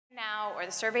now or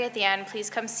the survey at the end,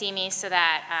 please come see me so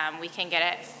that we can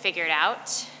get it figured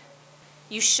out.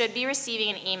 You should be receiving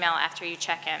an email after you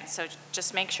check in, so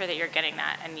just make sure that you're getting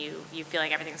that and you feel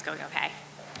like everything's going okay.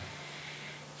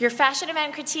 Your fashion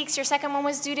event critiques, your second one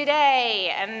was due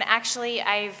today, and actually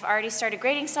I've already started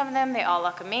grading some of them. They all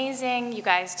look amazing. You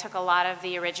guys took a lot of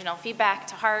the original feedback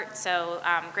to heart, so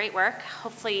great work.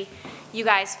 Hopefully you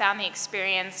guys found the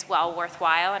experience well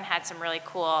worthwhile and had some really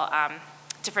cool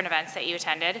different events that you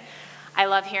attended. I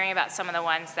love hearing about some of the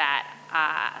ones that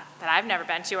I've never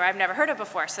been to or I've never heard of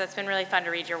before, so it's been really fun to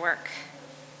read your work.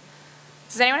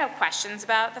 Does anyone have questions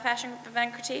about the fashion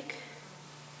event critique?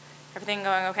 Everything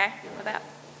going okay with that?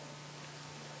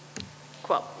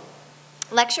 Cool.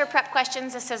 Lecture prep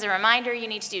questions, just as a reminder, you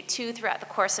need to do 2 throughout the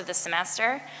course of the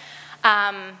semester.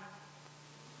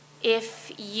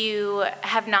 If you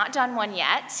have not done one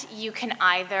yet, you can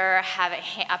either have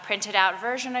a printed out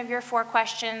version of your 4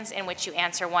 questions in which you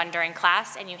answer one during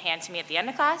class and you hand to me at the end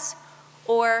of class,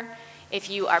 or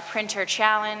if you are printer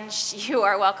challenged, you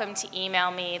are welcome to email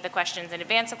me the questions in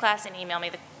advance of class and email me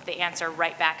the answer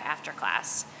right back after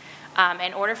class.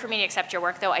 In order for me to accept your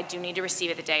work, though, I do need to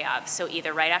receive it the day of, so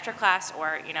either right after class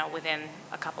or within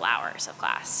a couple hours of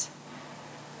class.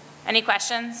 Any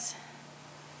questions?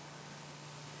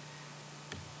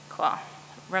 Cool.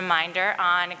 Reminder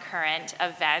on current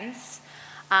events.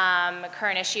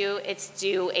 Current issue, it's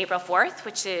due April 4th,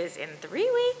 which is in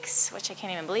 3 weeks, which I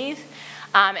can't even believe.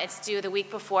 It's due the week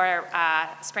before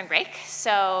spring break,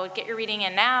 so get your reading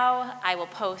in now. I will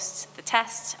post the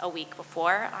test a week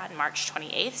before on March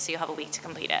 28th, so you'll have a week to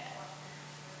complete it.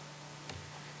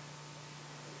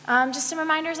 Just some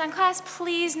reminders on class.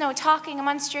 Please, no talking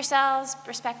amongst yourselves.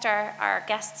 Respect our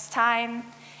guests' time,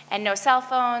 and no cell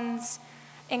phones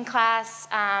in class.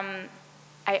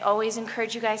 I always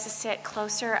encourage you guys to sit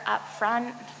closer up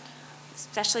front,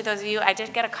 especially those of you. I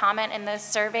did get a comment in the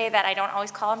survey that I don't always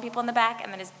call on people in the back,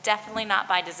 and that is definitely not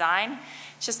by design.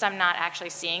 It's just I'm not actually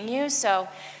seeing you, so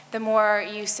the more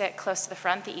you sit close to the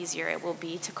front, the easier it will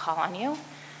be to call on you.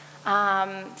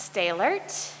 Stay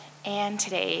alert, and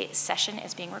today's session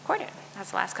is being recorded. That's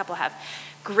the last couple I have.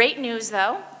 Great news,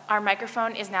 though. Our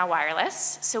microphone is now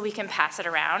wireless, so we can pass it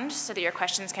around so that your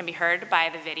questions can be heard by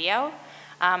the video.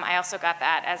 I also got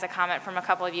that as a comment from a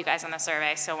couple of you guys on the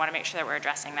survey, so I want to make sure that we're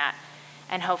addressing that.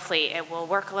 And hopefully it will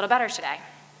work a little better today.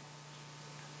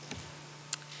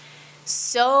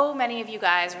 So many of you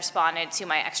guys responded to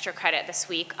my extra credit this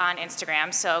week on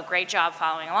Instagram, so great job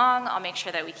following along. I'll make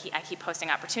sure that I keep posting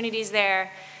opportunities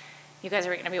there. You guys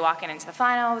are going to be walking into the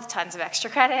final with tons of extra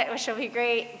credit, which will be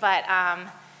great, but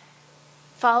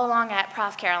follow along at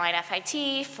Prof. Caroline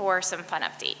FIT for some fun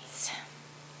updates.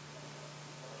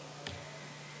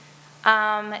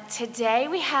 Today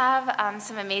we have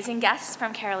some amazing guests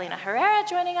from Carolina Herrera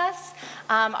joining us,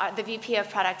 the VP of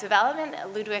Product Development,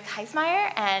 Ludwig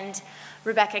Heissmeyer, and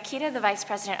Rebecca Kita, the Vice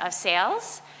President of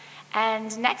Sales.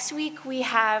 And next week we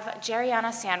have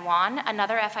Jeriana San Juan,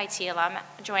 another FIT alum,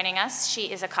 joining us.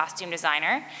 She is a costume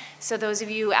designer. So those of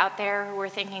you out there who are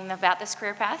thinking about this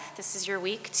career path, this is your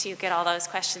week to get all those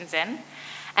questions in.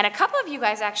 And a couple of you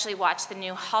guys actually watched the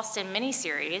new Halston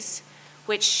miniseries,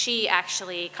 which she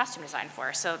actually costume designed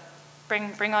for. So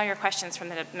bring all your questions from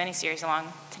the miniseries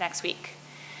along to next week.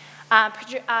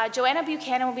 Joanna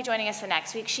Buchanan will be joining us the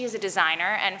next week. She is a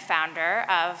designer and founder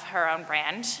of her own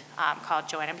brand called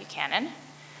Joanna Buchanan.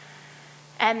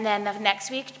 And then the next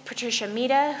week, Patricia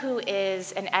Mita, who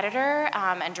is an editor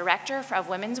and director of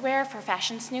women's wear for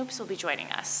Fashion Snoops, will be joining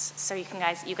us. So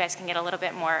you guys can get a little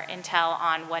bit more intel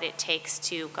on what it takes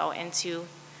to go into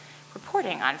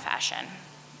reporting on fashion.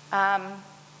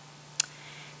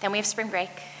 Then we have spring break,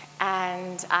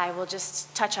 and I will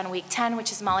just touch on week 10,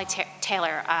 which is Molly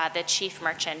Taylor, the chief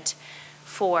merchant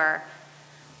for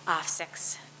off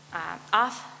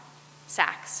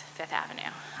Saks Fifth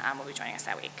Avenue, will be joining us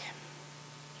that week.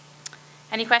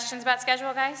 Any questions about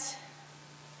schedule, guys?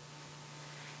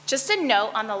 Just a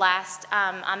note on the last,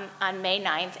 on May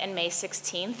 9th and May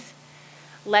 16th,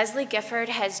 Leslie Gifford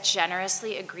has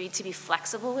generously agreed to be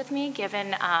flexible with me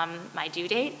given my due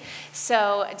date.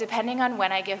 So depending on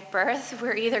when I give birth,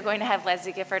 we're either going to have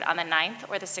Leslie Gifford on the 9th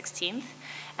or the 16th,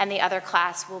 and the other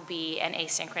class will be an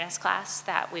asynchronous class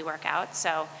that we work out.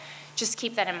 So just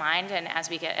keep that in mind, and as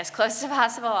we get as close as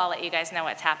possible, I'll let you guys know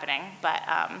what's happening. But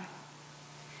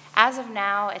as of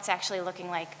now, it's actually looking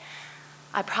like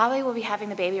I probably will be having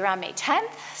the baby around May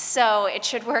 10th, so it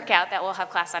should work out that we'll have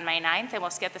class on May 9th and we'll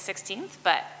skip the 16th,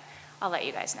 but I'll let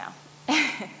you guys know.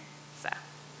 So,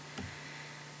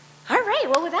 all right,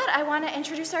 well with that, I want to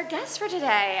introduce our guest for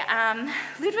today.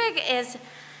 Ludwig is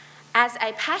As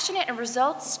a passionate and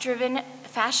results-driven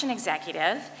fashion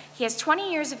executive, he has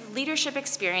 20 years of leadership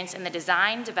experience in the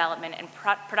design, development, and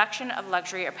production of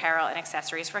luxury apparel and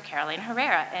accessories for Carolina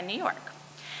Herrera in New York.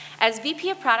 As VP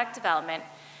of Product Development,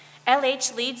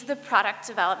 LH leads the product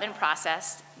development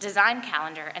process, design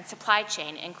calendar, and supply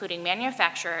chain, including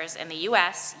manufacturers in the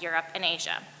US, Europe, and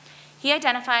Asia. He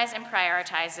identifies and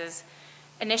prioritizes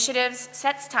initiatives,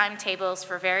 sets timetables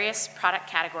for various product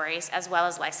categories, as well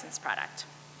as licensed product.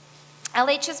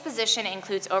 LH's position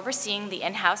includes overseeing the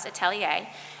in-house atelier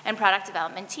and product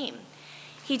development team.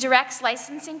 He directs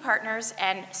licensing partners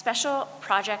and special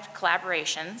project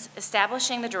collaborations,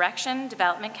 establishing the direction,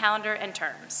 development calendar, and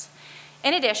terms.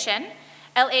 In addition,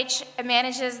 LH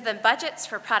manages the budgets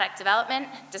for product development,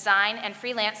 design, and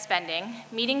freelance spending,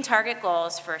 meeting target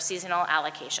goals for seasonal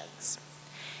allocations.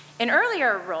 In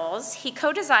earlier roles, he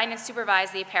co-designed and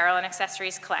supervised the apparel and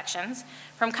accessories collections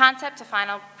from concept to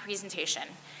final presentation.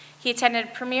 He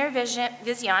attended Premier Vision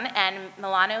and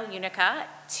Milano Unica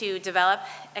to develop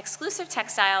exclusive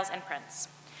textiles and prints.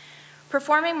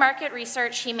 Performing market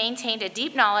research, he maintained a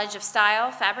deep knowledge of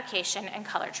style, fabrication, and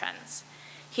color trends.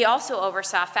 He also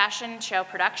oversaw fashion show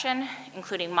production,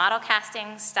 including model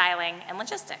casting, styling, and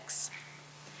logistics.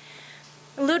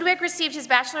 Ludwig received his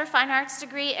Bachelor of Fine Arts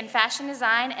degree in fashion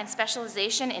design and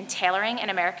specialization in tailoring and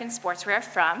American sportswear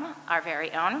from our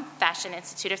very own Fashion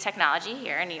Institute of Technology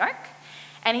here in New York.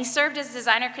 And he served as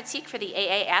designer critique for the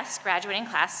AAS graduating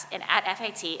class at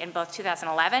FIT in both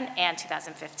 2011 and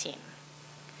 2015.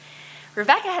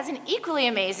 Rebecca has an equally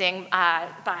amazing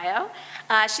bio.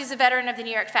 She's a veteran of the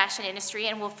New York fashion industry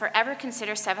and will forever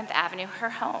consider 7th Avenue her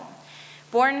home.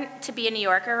 Born to be a New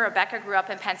Yorker, Rebecca grew up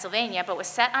in Pennsylvania, but was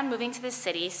set on moving to the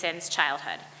city since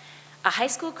childhood. A high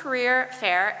school career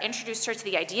fair introduced her to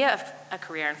the idea of a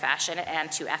career in fashion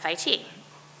and to FIT.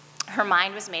 Her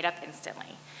mind was made up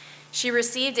instantly. She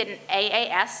received an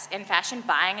AAS in fashion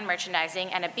buying and merchandising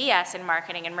and a BS in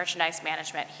marketing and merchandise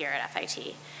management here at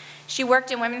FIT. She worked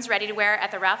in women's ready-to-wear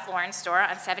at the Ralph Lauren store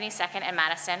on 72nd and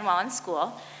Madison while in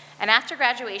school, and after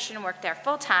graduation worked there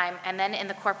full-time and then in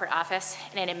the corporate office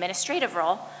in an administrative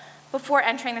role before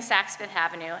entering the Saks Fifth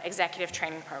Avenue Executive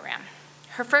Training Program.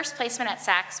 Her first placement at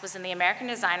Saks was in the American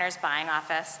Designers Buying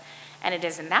Office, and it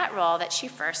is in that role that she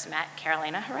first met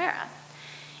Carolina Herrera.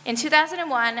 In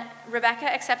 2001,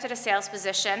 Rebecca accepted a sales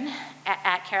position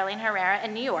at Carolina Herrera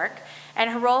in New York, and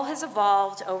her role has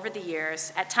evolved over the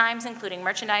years, at times including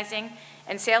merchandising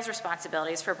and sales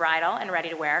responsibilities for bridal and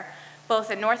ready-to-wear,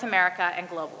 both in North America and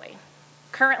globally.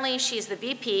 Currently, she's the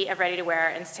VP of ready-to-wear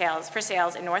and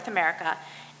sales in North America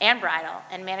and bridal,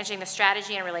 and managing the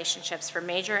strategy and relationships for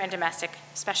major and domestic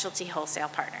specialty wholesale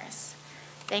partners.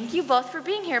 Thank you both for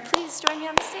being here. Please join me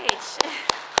on the stage.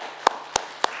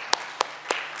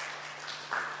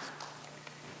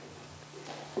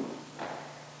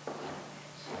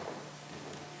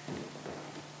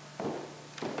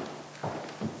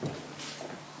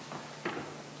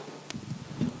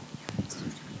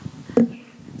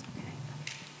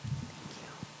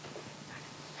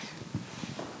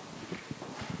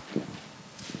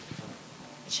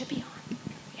 Should be on.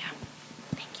 Yeah.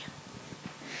 Thank you.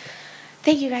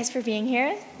 Thank you guys for being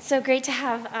here. It's so great to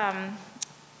have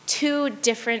two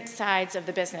different sides of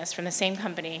the business from the same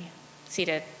company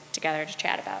seated together to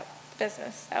chat about the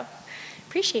business. So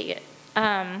appreciate it.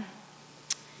 Probably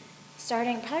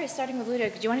starting with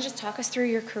Ludwig, do you want to just talk us through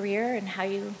your career and how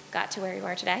you got to where you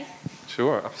are today?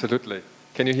 Sure, absolutely.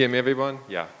 Can you hear me, everyone?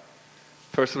 Yeah.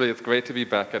 Firstly, it's great to be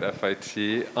back at FIT.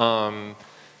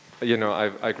 You know,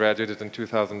 I graduated in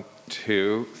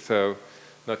 2002, so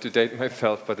not to date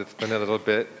myself, but it's been a little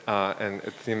bit, and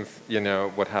it seems, you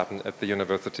know, what happened at the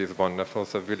university is wonderful,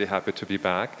 so really happy to be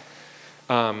back.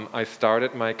 I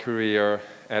started my career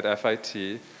at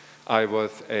FIT. I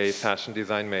was a fashion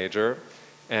design major,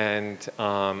 and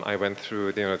I went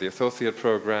through, you know, the associate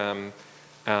program,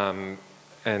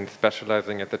 and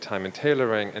specializing at the time in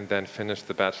tailoring, and then finished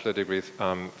the bachelor degree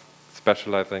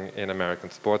specializing in American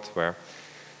sportswear.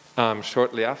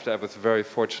 Shortly after, I was very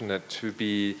fortunate to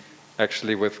be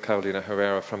actually with Carolina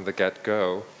Herrera from the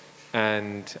get-go,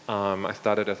 and I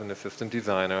started as an assistant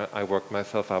designer. I worked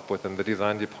myself up within the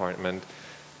design department,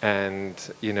 and,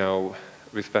 you know,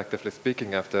 respectively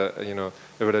speaking, after, you know,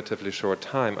 a relatively short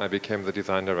time, I became the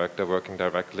design director, working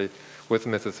directly with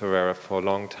Mrs. Herrera for a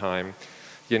long time.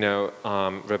 You know,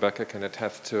 Rebecca can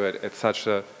attest to it. It's such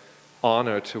an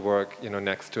honor to work, you know,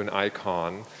 next to an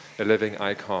icon, a living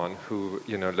icon who,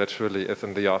 you know, literally is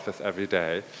in the office every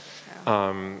day.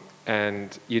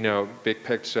 And, you know, big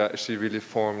picture, she really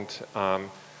formed,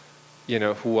 you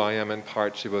know, who I am in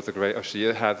part. She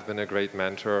has been a great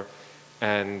mentor.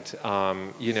 And,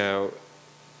 you know,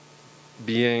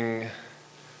 being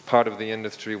part of the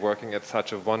industry, working at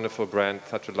such a wonderful brand,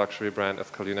 such a luxury brand as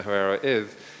Carolina Herrera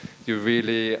is, you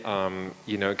really,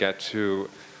 get to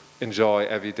enjoy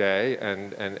every day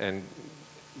and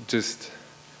just,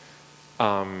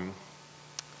 you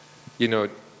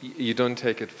don't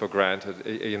take it for granted.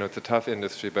 It's a tough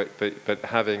industry, but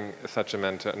having such a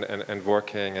mentor and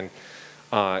working, and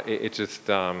it just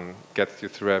gets you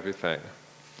through everything.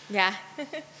 Yeah,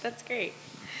 that's great.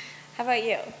 How about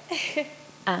you?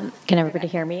 Can everybody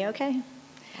hear me okay?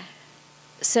 Yeah.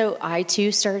 So I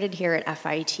too started here at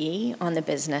FIT on the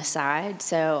business side.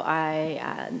 So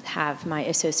I have my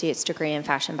associate's degree in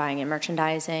fashion buying and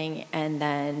merchandising, and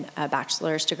then a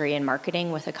bachelor's degree in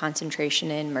marketing with a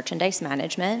concentration in merchandise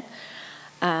management.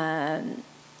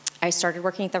 I started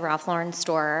working at the Ralph Lauren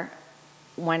store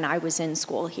when I was in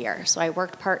school here. So I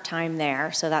worked part-time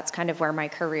there. So that's kind of where my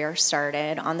career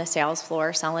started, on the sales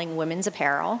floor selling women's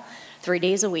apparel 3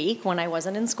 days a week when I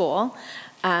wasn't in school.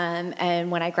 And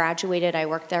when I graduated, I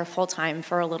worked there full-time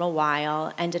for a little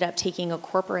while, ended up taking a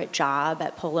corporate job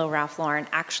at Polo Ralph Lauren,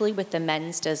 actually with the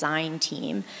men's design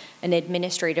team, an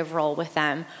administrative role with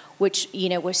them, which,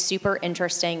 was super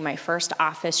interesting. My first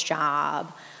office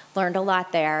job, learned a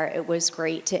lot there. It was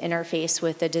great to interface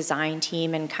with the design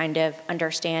team and kind of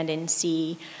understand and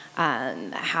see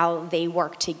how they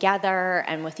work together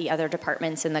and with the other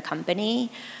departments in the company.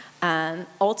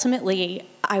 Ultimately,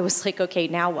 I was like, okay,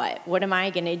 now what? What am I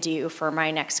going to do for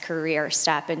my next career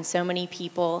step? And so many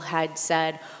people had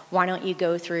said, why don't you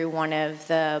go through one of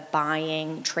the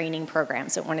buying training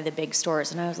programs at one of the big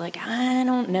stores? And I was like, I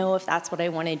don't know if that's what I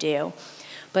want to do.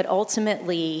 But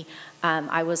ultimately,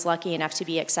 I was lucky enough to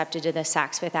be accepted to the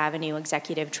Saks Fifth Avenue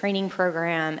Executive Training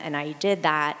Program, and I did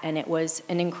that, and it was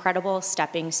an incredible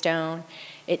stepping stone.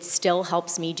 It still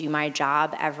helps me do my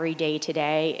job every day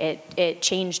today. It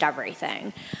changed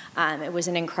everything. It was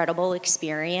an incredible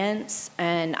experience,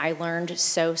 and I learned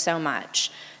so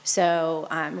much. So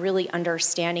really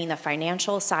understanding the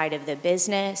financial side of the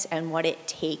business and what it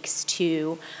takes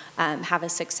to have a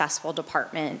successful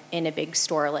department in a big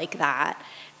store like that.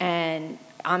 And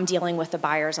I'm dealing with the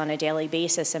buyers on a daily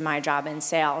basis in my job in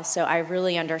sales, so I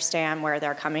really understand where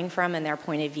they're coming from and their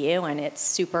point of view, and it's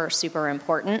super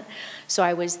important. So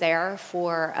I was there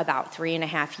for about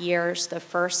 3.5 years. The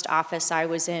first office I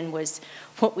was in was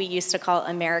what we used to call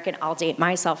American. I'll date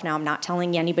myself now. I'm not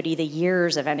telling anybody the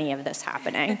years of any of this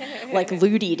happening, like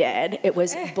Ludi did. It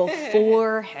was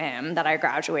before him that I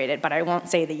graduated, but I won't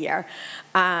say the year.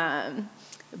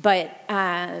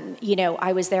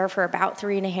 I was there for about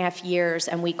 3.5 years,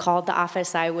 and we called the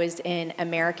office I was in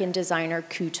American Designer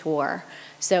Couture.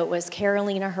 So it was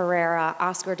Carolina Herrera,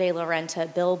 Oscar de la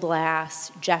Renta, Bill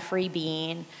Blass, Jeffrey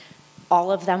Bean.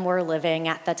 All of them were living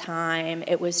at the time.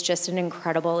 It was just an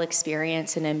incredible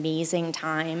experience, an amazing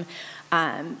time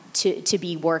to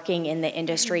be working in the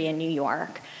industry in New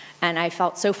York. And I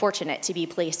felt so fortunate to be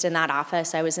placed in that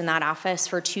office. I was in that office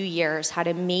for 2 years, had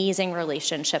amazing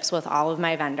relationships with all of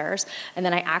my vendors. And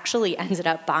then I actually ended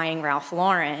up buying Ralph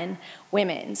Lauren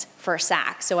women's for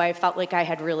Saks. So I felt like I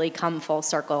had really come full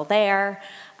circle there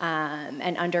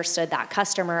and understood that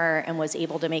customer and was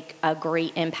able to make a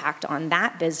great impact on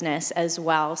that business as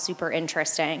well. Super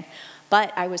interesting.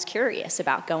 But I was curious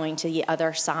about going to the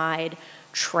other side,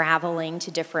 traveling to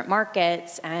different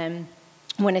markets, and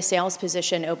when a sales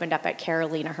position opened up at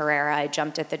Carolina Herrera, I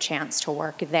jumped at the chance to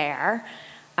work there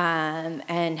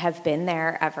and have been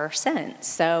there ever since.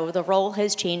 So the role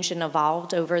has changed and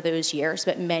evolved over those years,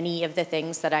 but many of the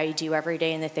things that I do every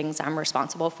day and the things I'm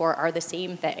responsible for are the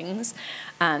same things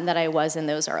that I was in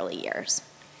those early years.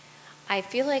 I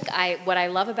feel like what I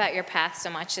love about your path so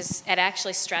much is it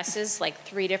actually stresses like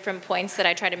 3 different points that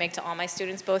I try to make to all my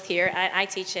students, both here. I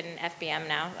teach in FBM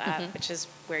now, which is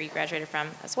where you graduated from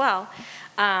as well.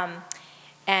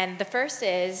 And the first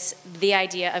is the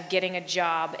idea of getting a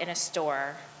job in a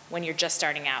store when you're just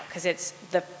starting out, because it's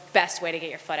the best way to get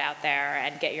your foot out there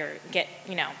and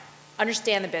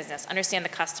understand the business, understand the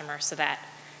customer, so that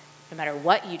no matter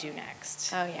what you do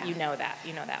next, you know that.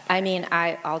 I mean,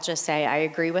 I'll just say I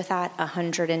agree with that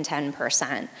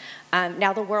 110%.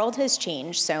 Now, the world has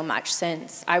changed so much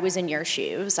since I was in your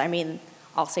shoes. I mean,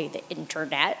 I'll say the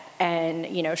internet and,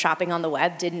 shopping on the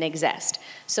web didn't exist.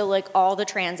 So, like, all the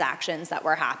transactions that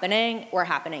were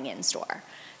happening in store.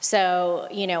 So,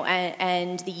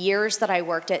 and the years that I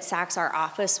worked at Saks, our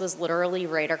office was literally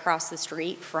right across the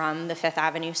street from the Fifth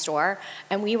Avenue store,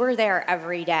 and we were there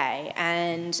every day.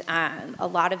 And a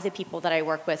lot of the people that I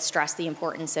work with stress the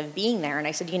importance of being there. And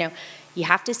I said, you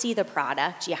have to see the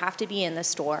product, you have to be in the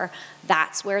store.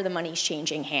 That's where the money's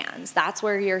changing hands. That's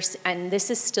where and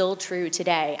this is still true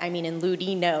today. I mean, and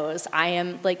Ludi knows, knows, I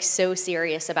am like so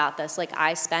serious about this. Like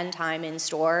I spend time in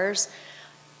stores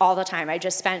all the time. I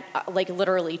just spent like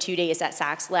literally 2 days at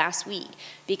Saks last week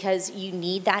because you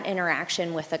need that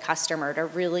interaction with the customer to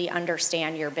really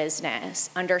understand your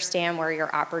business, understand where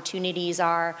your opportunities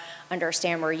are,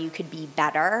 understand where you could be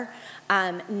better.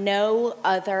 No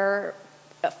other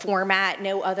format,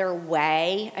 no other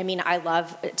way. I mean, I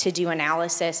love to do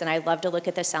analysis and I love to look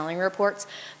at the selling reports,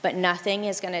 but nothing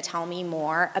is going to tell me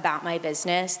more about my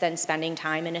business than spending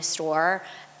time in a store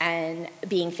and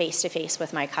being face-to-face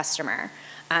with my customer.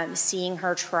 Seeing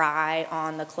her try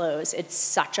on the clothes. It's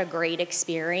such a great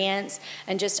experience,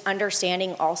 and just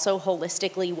understanding also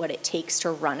holistically what it takes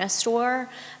to run a store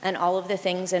and all of the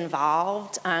things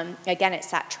involved. Again,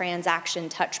 it's that transaction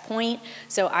touch point.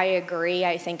 So I agree.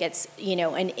 I think it's, you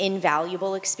know, an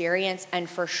invaluable experience, and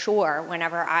for sure,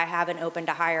 whenever I have an open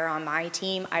to hire on my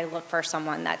team, I look for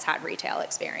someone that's had retail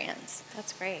experience.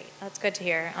 That's great. That's good to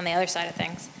hear on the other side of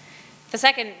things. The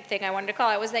second thing I wanted to call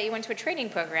out was that you went to a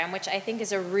training program, which I think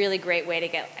is a really great way to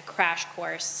get a crash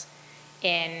course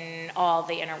in all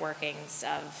the inner workings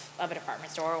of a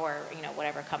department store or, you know,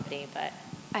 whatever company. But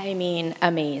I mean,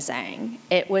 amazing.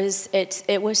 It was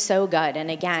so good.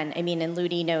 And again, I mean, and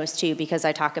Ludi knows too because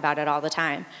I talk about it all the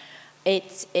time.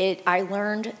 I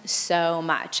learned so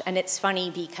much, and it's funny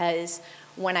because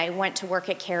when I went to work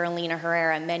at Carolina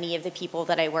Herrera, many of the people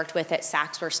that I worked with at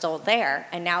Saks were still there,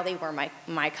 and now they were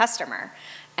my customer.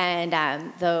 And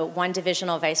the one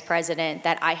divisional vice president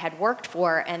that I had worked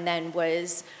for and then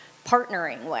was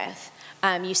partnering with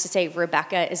used to say,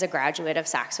 Rebecca is a graduate of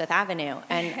Saks Fifth Avenue.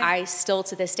 And I still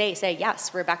to this day say,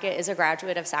 yes, Rebecca is a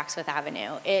graduate of Saks Fifth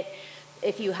Avenue.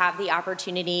 If you have the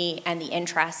opportunity and the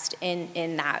interest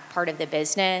in that part of the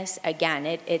business, again,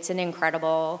 it's an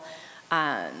incredible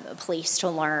place to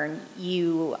learn.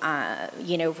 You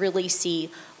know, really see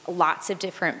lots of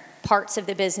different parts of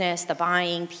the business, the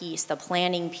buying piece, the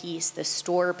planning piece, the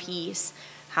store piece,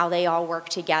 how they all work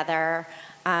together.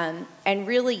 And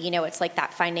really, you know, it's like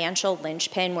that financial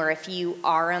linchpin where if you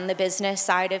are on the business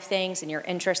side of things and you're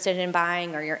interested in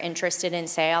buying or you're interested in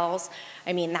sales,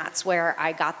 I mean, that's where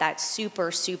I got that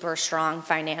super, super strong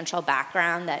financial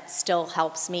background that still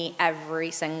helps me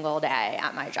every single day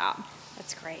at my job.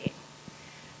 that's great.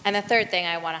 And the third thing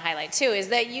I want to highlight too is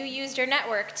that you used your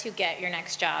network to get your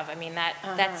next job. I mean,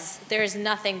 there's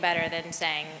nothing better than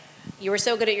saying you were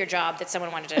so good at your job that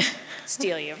someone wanted to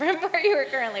steal you from where you were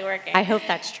currently working. I hope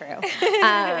that's true.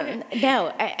 No,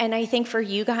 and I think for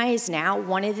you guys now,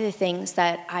 one of the things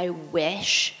that I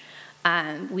wish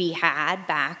we had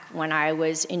back when I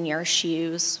was in your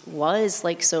shoes was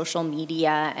like social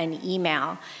media and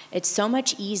email. It's so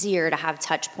much easier to have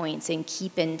touch points and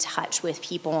keep in touch with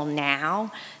people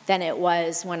now than it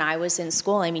was when I was in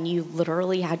school. I mean, you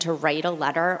literally had to write a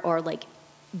letter or like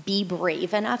be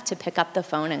brave enough to pick up the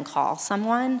phone and call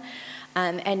someone.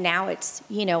 And now it's,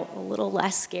 you know, a little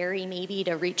less scary maybe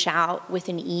to reach out with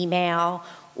an email.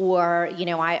 Or, you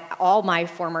know, all my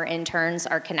former interns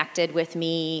are connected with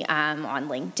me on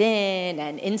LinkedIn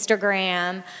and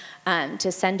Instagram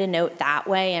to send a note that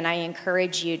way. And I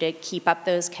encourage you to keep up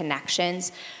those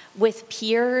connections with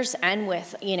peers and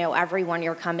with, you know, everyone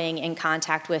you're coming in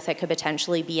contact with that could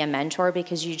potentially be a mentor,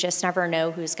 because you just never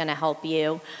know who's going to help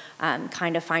you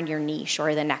kind of find your niche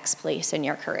or the next place in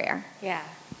your career. Yeah,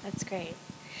 that's great.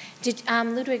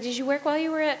 Ludwig, did you work while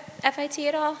you were at FIT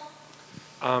at all?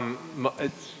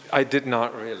 I did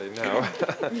not really, no.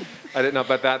 I did not,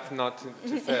 but that's not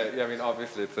to say, I mean,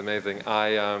 obviously it's amazing.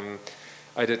 I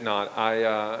did not.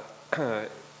 I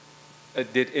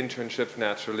did internships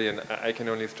naturally, and I can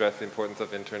only stress the importance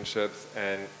of internships,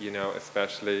 and, you know,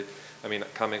 especially, I mean,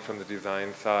 coming from the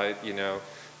design side, you know,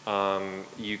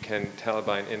 you can tell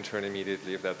by an intern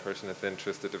immediately if that person is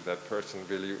interested, if that person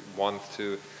really wants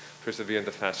to persevere in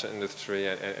the fashion industry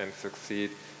and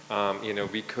succeed. You know,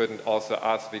 we couldn't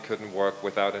work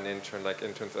without an intern. Like,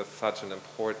 interns are such an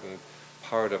important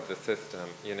part of the system,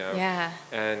 you know. Yeah.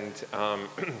 And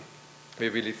we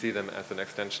really see them as an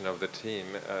extension of the team.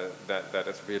 That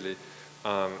is really,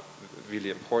 really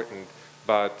important.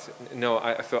 But no,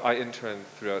 so I interned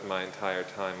throughout my entire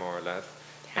time, more or less.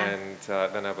 Yeah.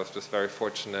 And then I was just very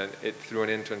fortunate. Through an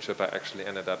internship, I actually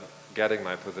ended up getting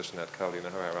my position at Carolina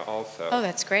Herrera also. Oh,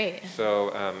 that's great.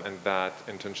 So, and that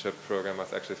internship program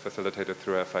was actually facilitated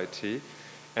through FIT.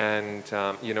 And,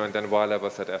 you know, and then while I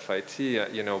was at FIT,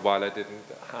 you know, while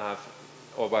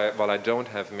I don't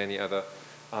have many other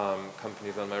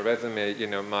companies on my resume,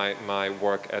 my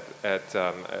work at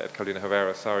Carolina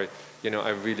Herrera, sorry, I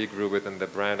really grew within the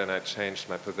brand, and I changed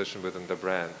my position within the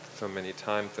brand so many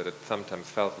times that it sometimes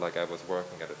felt like I was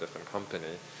working at a different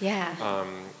company. Yeah.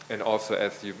 And also,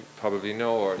 as you probably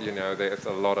know, or there's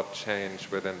a lot of change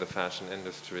within the fashion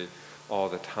industry all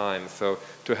the time. So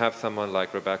to have someone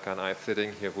like Rebecca and I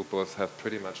sitting here who both have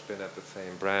pretty much been at the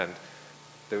same brand,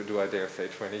 do I dare say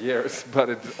 20 years, but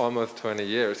it's almost 20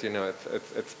 years,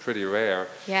 it's pretty rare.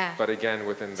 Yeah. But again,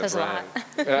 within the Says a brand.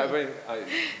 lot. I mean, I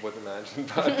would imagine,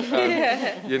 but,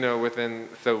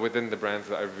 within the brands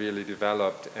that I really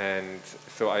developed. And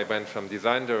so I went from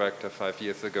design director 5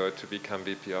 years ago to become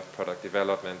VP of product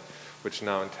development, which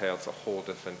now entails a whole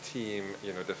different team,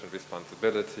 different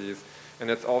responsibilities. And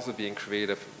it's also being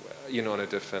creative, on a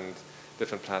different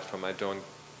platform. I don't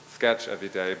sketch every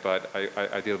day, but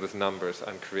I deal with numbers.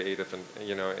 I'm creative and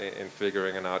in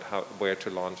figuring out where to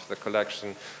launch the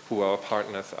collection, who our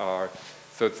partners are.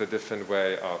 So it's a different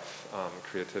way of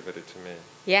creativity to me.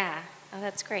 Yeah, oh,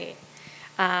 that's great.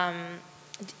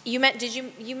 You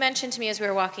mentioned to me as we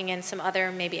were walking in some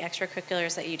other maybe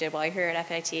extracurriculars that you did while you were at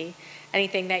FIT.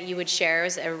 Anything that you would share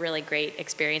as a really great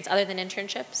experience other than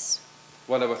internships?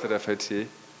 While I was at FIT?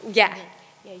 Yeah.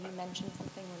 Yeah, you mentioned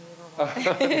something when we were walking.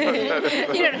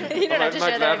 You don't have to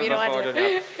share that if you don't want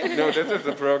to. No, this is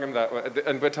a program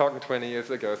and we're talking 20 years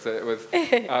ago, so it was,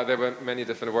 there were many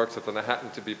different workshops, and I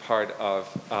happened to be part of,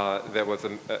 there was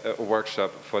a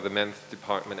workshop for the men's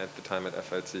department at the time at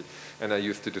FIT, and I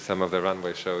used to do some of the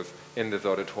runway shows in this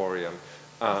auditorium.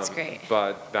 That's great.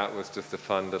 But that was just a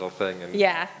fun little thing, and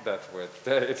that's where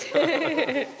it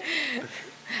stayed.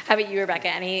 How about you, Rebecca?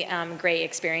 Any great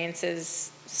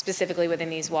experiences specifically within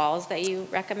these walls that you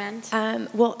recommend?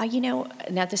 Well,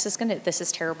 now this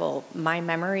is terrible. My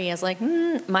memory is like,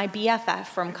 my BFF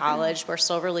from college, we're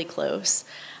still really close.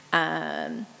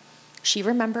 She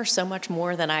remembers so much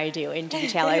more than I do in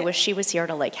detail. I wish she was here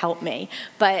to help me.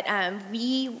 But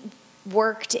we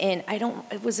worked in,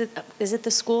 is it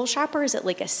the school shop, or is it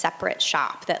a separate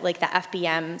shop that the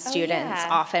FBM students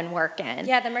often work in?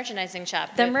 Yeah, the merchandising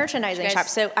shop. The merchandising shop.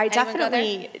 So I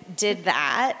definitely did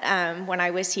that when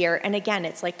I was here. And again,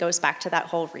 it's goes back to that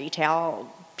whole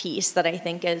retail piece that I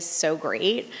think is so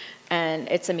great. And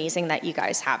it's amazing that you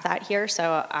guys have that here.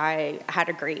 So I had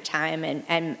a great time,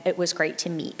 and it was great to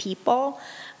meet people.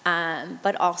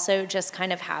 But also just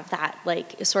kind of have that,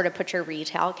 sort of put your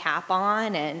retail cap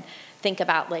on and think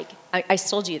about, I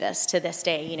still do this to this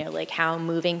day, how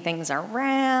moving things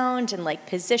around and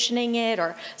positioning it,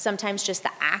 or sometimes just the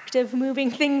act of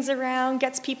moving things around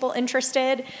gets people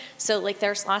interested. So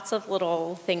there's lots of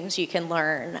little things you can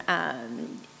learn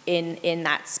in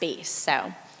that space.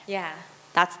 So yeah.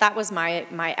 That was my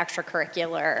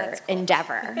extracurricular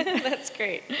endeavor. That's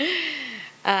great.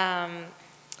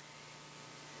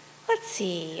 Let's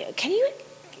see.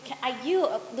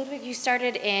 Ludwig, you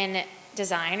started in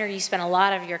design, or you spent a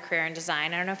lot of your career in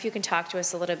design. I don't know if you can talk to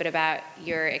us a little bit about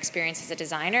your experience as a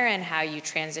designer and how you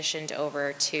transitioned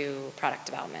over to product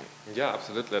development. Yeah,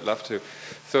 absolutely. I'd love to.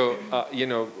 So,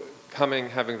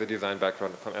 having the design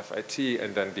background from FIT,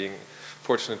 and then being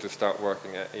fortunate to start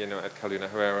working at Carolina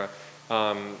Herrera,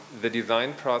 the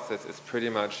design process is pretty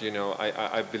much,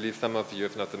 I believe some of you,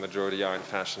 if not the majority, are in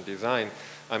fashion design.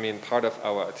 I mean, part of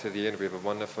our atelier, and we have a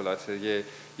wonderful atelier,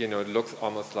 it looks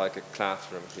almost like a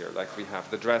classroom here. We have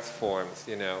the dress forms,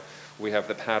 we have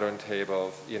the pattern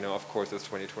tables, of course it's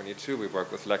 2022, we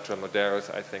work with Lectra Moderos.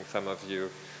 I think some of you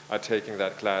are taking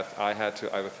that class. I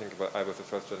was the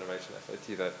first generation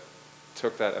FIT that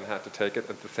took that and had to take it.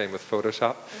 It's the same with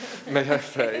Photoshop, may I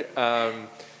say.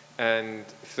 And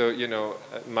so,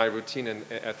 my routine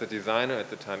as a designer at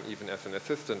the time, even as an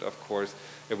assistant, of course,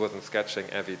 it wasn't sketching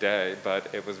every day,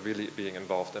 but it was really being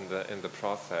involved in the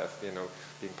process,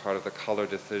 being part of the color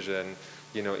decision,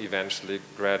 eventually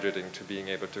graduating to being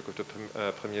able to go to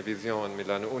Première Vision and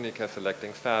Milano Unica,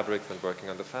 selecting fabrics and working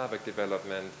on the fabric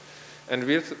development, and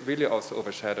really also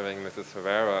overshadowing Mrs.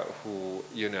 Herrera, who,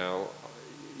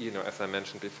 as I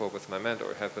mentioned before, was my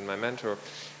mentor, has been my mentor,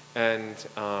 and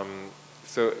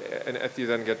so, and as you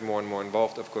then get more and more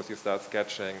involved, of course, you start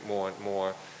sketching more and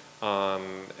more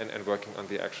and working on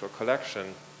the actual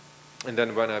collection. And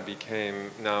then when I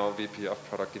became now VP of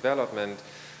Product Development,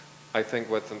 I think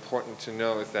what's important to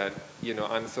know is that,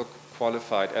 I'm so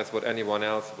qualified as would anyone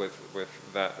else with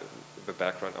the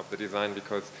background of the design,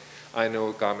 because I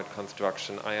know garment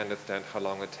construction. I understand how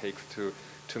long it takes to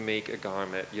make a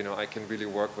garment. I can really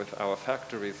work with our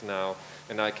factories now,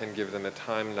 and I can give them a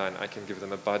timeline, I can give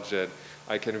them a budget,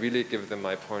 I can really give them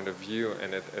my point of view,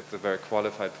 and it's a very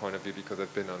qualified point of view because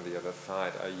I've been on the other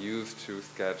side. I used to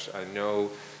sketch, I know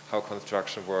how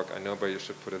construction work. I know where you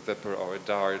should put a zipper or a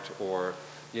dart or,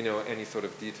 you know, any sort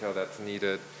of detail that's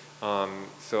needed.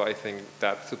 So I think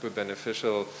that's super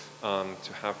beneficial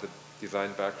to have the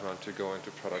design background to go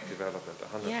into product development,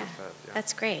 100%. Yeah, Yeah.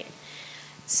 that's great.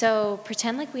 So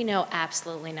pretend like we know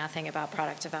absolutely nothing about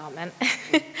product development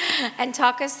and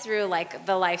talk us through like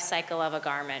the life cycle of a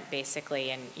garment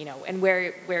basically, and you know, and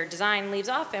where design leaves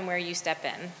off and where you step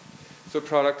in. So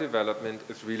product development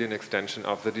is really an extension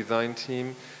of the design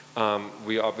team.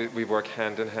 We work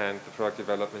hand in hand. The product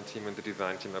development team and the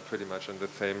design team are pretty much in the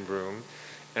same room.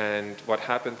 And what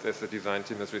happens is the design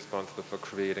team is responsible for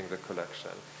creating the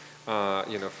collection.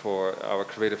 You know, for our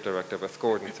creative director, Wes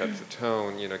Gordon, sets the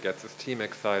tone, you know, gets his team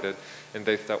excited, and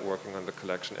they start working on the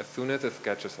collection. As soon as the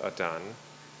sketches are done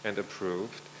and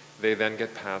approved, they then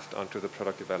get passed on to the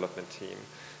product development team.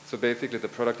 So basically, the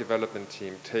product development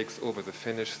team takes over the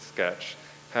finished sketch,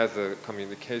 has a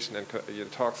communication, and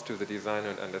talks to the designer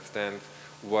and understands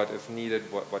what is needed,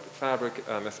 what fabric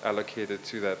is allocated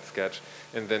to that sketch,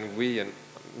 and then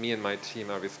me and my team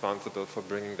are responsible for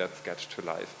bringing that sketch to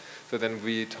life. So then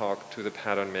we talk to the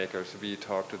pattern makers, we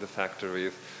talk to the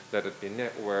factories, let it be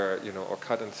knitwear, you know, or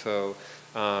cut and sew.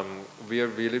 We are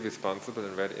really responsible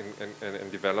in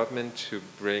development to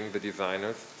bring the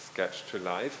designer's sketch to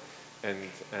life and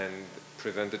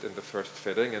present it in the first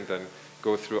fitting, and then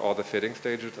go through all the fitting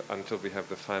stages until we have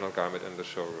the final garment in the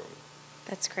showroom.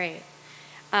 That's great.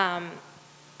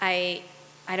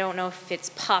 I don't know if it's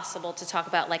possible to talk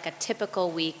about like a typical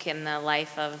week in the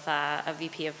life of a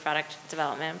VP of product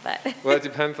development, but well, it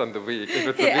depends on the week. If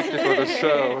it's a week before the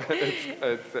show,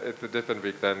 it's a different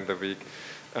week than the week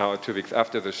 2 weeks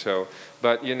after the show.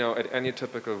 But you know, at any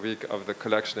typical week of the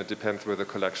collection, it depends where the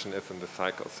collection is in the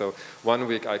cycle. So 1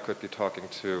 week I could be talking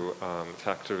to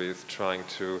factories, trying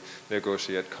to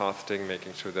negotiate costing,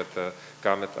 making sure that the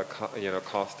garments are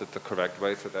costed the correct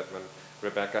way, so that when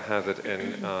Rebecca has it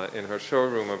in her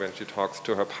showroom, or when she talks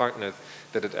to her partners,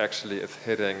 that it actually is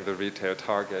hitting the retail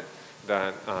target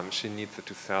that she needs it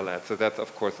to sell at. So that's,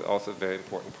 of course, also a very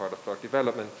important part of product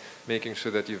development, making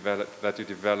sure that you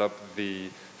develop the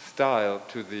style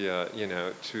to the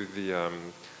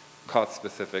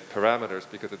cost-specific parameters,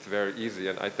 because it's very easy.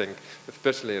 And I think,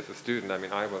 especially as a student, I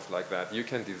mean, I was like that. You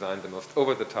can design the most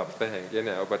over-the-top thing, you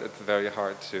know, but it's very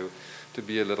hard to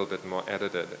be a little bit more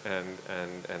edited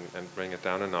and bring it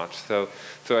down a notch. So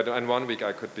in 1 week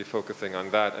I could be focusing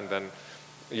on that, and then,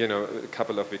 you know, a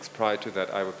couple of weeks prior to that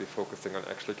I would be focusing on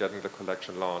actually getting the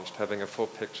collection launched, having a full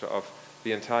picture of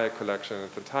the entire collection in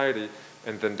its entirety,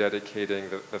 and then dedicating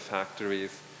the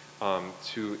factories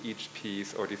to each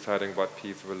piece, or deciding what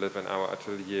piece will live in our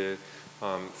atelier.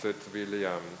 So it's really,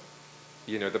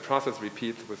 you know, the process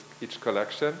repeats with each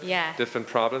collection. Yeah. Different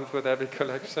problems with every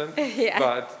collection. Yeah.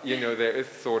 But, you know, there is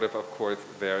sort of course,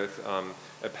 there is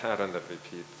a pattern that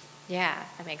repeats. yeah,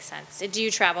 that makes sense. Do you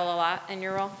travel a lot in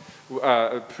your role?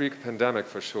 Pre-pandemic,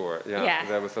 for sure. Yeah.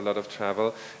 There was a lot of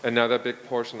travel. Another big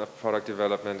portion of product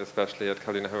development, especially at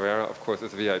Carolina Herrera, of course,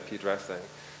 is VIP dressing.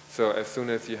 So as soon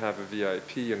as you have a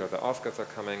VIP, you know, the Oscars are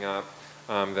coming up,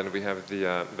 then we have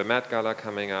the Met Gala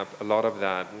coming up. A lot of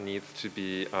that needs to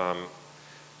be,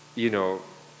 you know,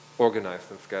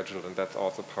 organized and scheduled, and that's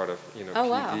also part of, you know, Oh,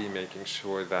 PD, wow. making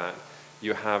sure that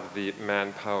you have the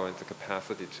manpower and the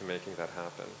capacity to making that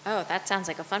happen. Oh, that sounds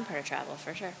like a fun part of travel,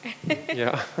 for sure.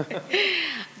 Yeah.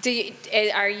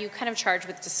 Are you kind of charged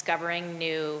with discovering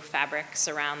new fabrics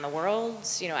around the world,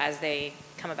 you know, as they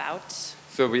come about?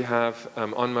 So we have,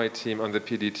 on my team, on the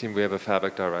PD team, we have a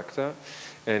fabric director,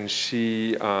 and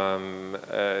she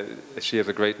has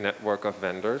a great network of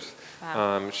vendors.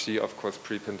 Wow. She, of course,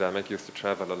 pre-pandemic used to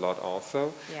travel a lot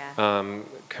also. Yeah.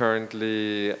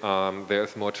 Currently,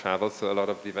 there's more travel, so a lot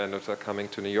of the vendors are coming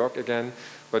to New York again.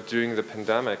 But during the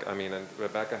pandemic, I mean, and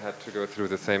Rebecca had to go through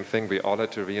the same thing, we all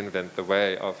had to reinvent the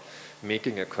way of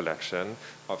making a collection,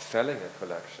 of selling a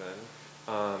collection,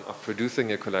 of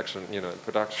producing a collection, you know,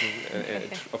 production,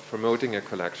 of promoting a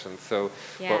collection. So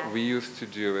Yeah. what we used to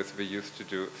do is we used to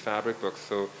do fabric books.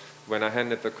 So when I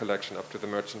handed the collection up to the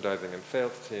merchandising and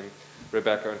sales team,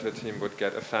 Rebecca and her team would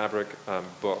get a fabric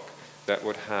book that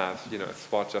would have, you know, a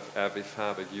swatch of every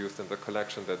fabric used in the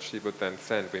collection that she would then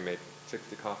send. We made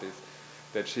 60 copies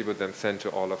that she would then send to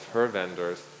all of her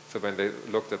vendors. So when they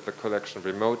looked at the collection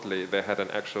remotely, they had an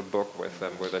actual book with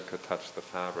them where they could touch the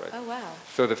fabric. Oh, wow.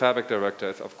 So the fabric director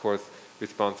is, of course,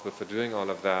 responsible for doing all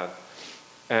of that.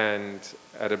 And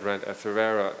at a brand as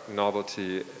Herrera,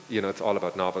 novelty, you know, it's all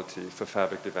about novelty. So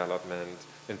fabric development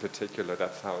in particular,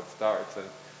 that's how it starts. And,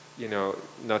 you know,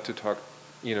 not to talk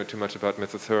too much about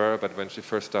Mrs. Herrera, but when she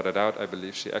first started out, I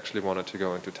believe she actually wanted to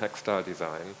go into textile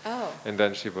design. Oh. And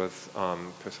then she was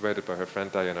persuaded by her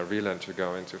friend Diana Vreeland to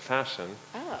go into fashion,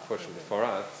 fortunately for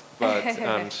us.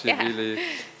 But she really,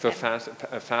 so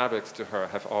fabrics to her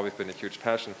have always been a huge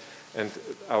passion. And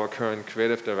our current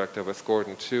creative director, Wes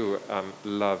Gordon, too,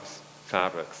 loves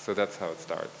fabrics. So that's how it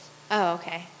starts. Oh,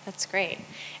 okay. That's great.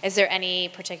 Is there any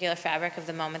particular fabric of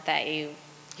the moment that you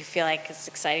feel like is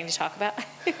exciting to talk about?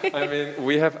 I mean,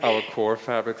 we have our core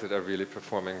fabrics that are really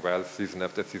performing well season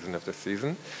after season after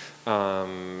season.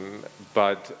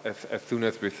 But as soon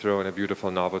as we throw in a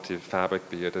beautiful novelty fabric,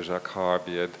 be it a jacquard,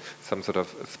 be it some sort of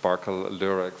sparkle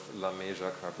lyrics, lame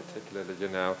jacquard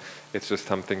particularly, it's just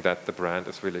something that the brand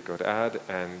is really good at,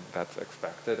 and that's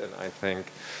expected. And I think,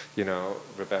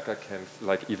 Rebecca can,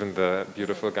 like even the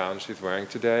beautiful gown she's wearing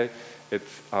today,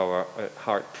 it's our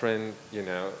heart print,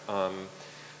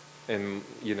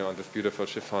 on this beautiful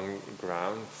chiffon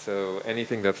ground. So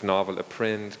anything that's novel, a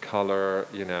print, color,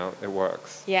 it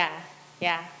works. Yeah.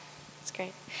 That's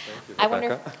great. Thank you,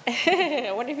 Rebecca.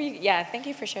 I wonder if thank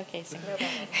you for showcasing.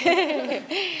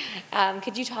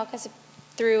 Could you talk us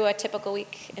through a typical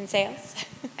week in sales?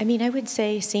 I mean, I would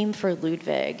say same for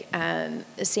Ludwig.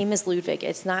 Same as Ludwig.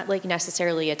 It's not like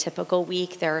necessarily a typical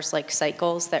week. There's like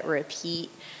cycles that repeat.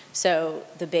 So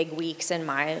the big weeks in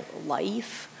my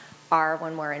life are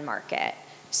when we're in market.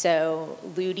 So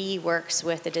Ludi works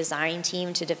with the design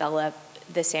team to develop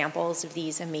the samples of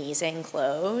these amazing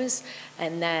clothes,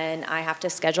 and then I have to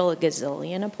schedule a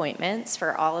gazillion appointments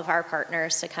for all of our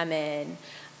partners to come in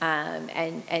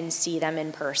and see them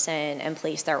in person and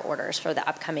place their orders for the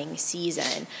upcoming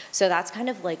season. So that's kind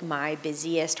of like my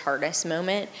busiest, hardest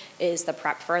moment is the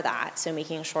prep for that. So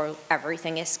making sure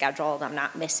everything is scheduled, I'm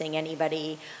not missing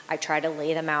anybody. I try to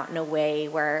lay them out in a way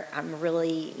where I'm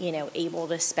really, able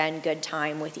to spend good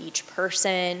time with each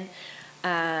person.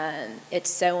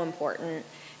 It's so important.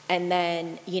 And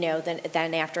then,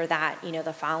 then after that,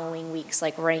 the following weeks,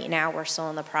 like right now, we're still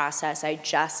in the process. I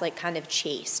just kind of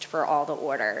chased for all the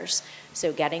orders.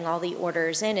 So getting all the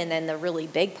orders in, and then the really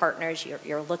big partners,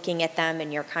 you're looking at them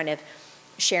and you're kind of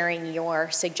sharing your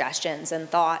suggestions and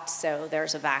thoughts. So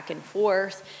there's a back and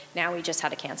forth. Now we just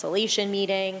had a cancellation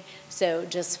meeting. So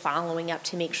just following up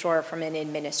to make sure from an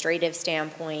administrative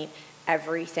standpoint,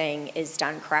 everything is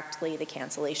done correctly, the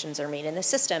cancellations are made in the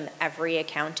system, every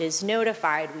account is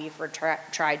notified, we've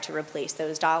tried to replace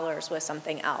those dollars with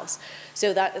something else.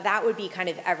 So that would be kind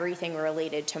of everything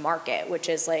related to market, which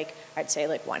is I'd say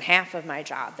one half of my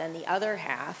job. Then the other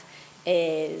half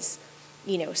is,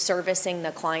 servicing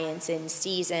the clients in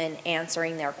season,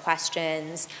 answering their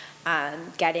questions,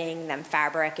 getting them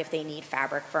fabric if they need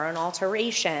fabric for an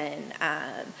alteration,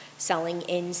 selling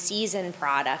in-season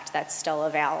product that's still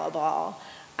available,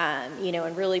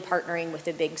 and really partnering with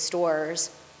the big stores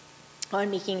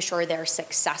on making sure they're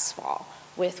successful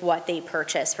with what they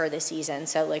purchase for the season.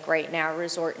 So right now,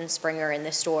 Resort and Spring are in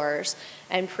the stores,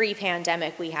 and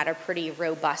pre-pandemic, we had a pretty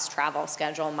robust travel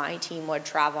schedule. My team would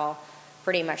travel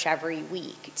pretty much every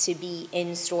week to be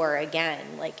in store again,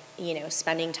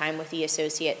 spending time with the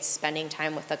associates, spending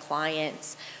time with the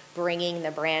clients, bringing the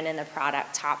brand and the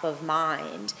product top of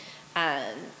mind,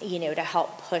 to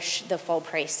help push the full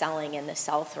price selling and the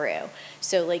sell-through.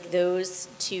 So those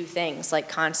two things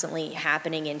constantly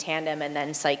happening in tandem and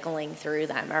then cycling through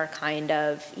them are kind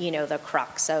of, the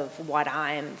crux of what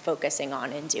I'm focusing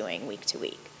on and doing week to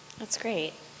week. That's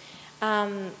great.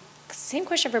 Same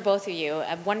question for both of you.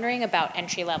 I'm wondering about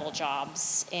entry-level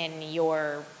jobs in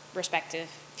your respective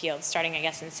fields, starting, I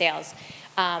guess, in sales.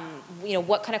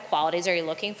 What kind of qualities are you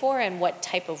looking for, and what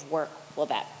type of work will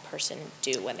that person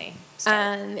do when they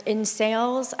start? In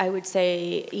sales, I would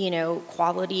say,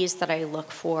 qualities that I look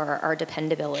for are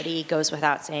dependability. Goes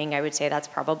without saying. I would say that's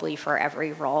probably for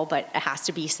every role, but it has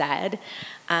to be said.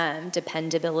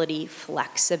 Dependability,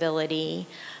 flexibility,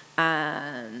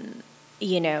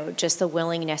 just the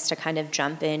willingness to kind of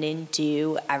jump in and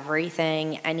do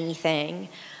everything, anything.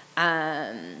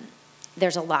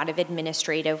 There's a lot of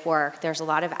administrative work. There's a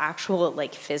lot of actual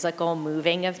physical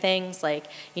moving of things.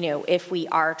 If we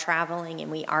are traveling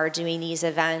and we are doing these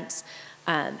events,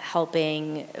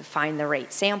 helping find the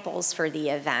right samples for the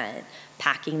event,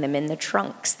 packing them in the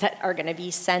trunks that are going to be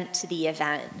sent to the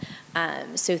event.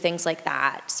 So things like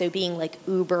that. So being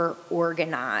uber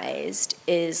organized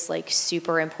is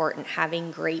super important.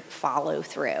 Having great follow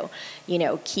through.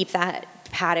 Keep that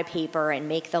pad of paper and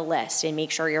make the list and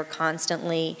make sure you're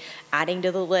constantly adding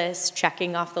to the list,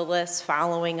 checking off the list,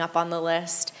 following up on the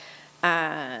list.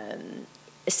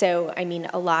 So I mean,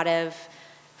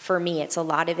 for me, it's a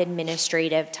lot of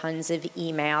administrative, tons of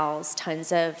emails,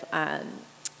 tons of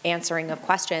answering of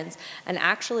questions. And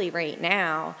actually right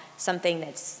now, something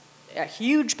that's a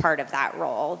huge part of that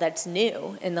role that's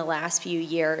new in the last few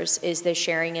years is the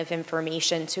sharing of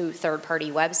information to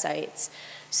third-party websites.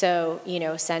 So,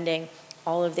 sending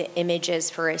all of the images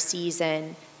for a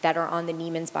season that are on the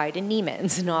Neiman's by to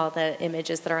Neiman's, and all the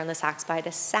images that are on the Saks by to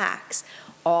Saks,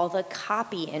 all the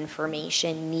copy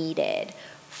information needed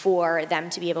for them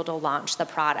to be able to launch the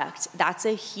product. That's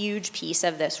a huge piece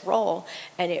of this role,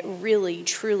 and it really,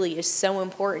 truly is so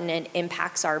important and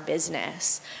impacts our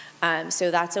business. So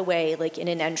that's a way, like in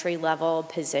an entry-level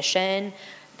position,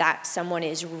 that someone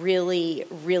is really,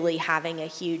 really having a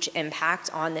huge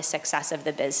impact on the success of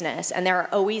the business. And there are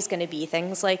always going to be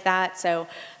things like that. So,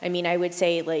 I mean, I would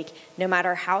say, like, no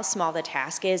matter how small the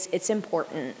task is, it's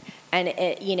important. And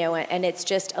and it's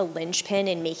just a linchpin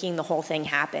in making the whole thing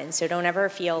happen. So don't ever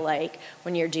feel like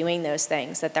when you're doing those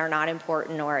things that they're not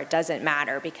important or it doesn't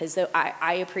matter, because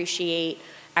I appreciate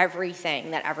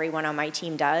everything that everyone on my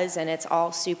team does, and it's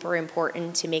all super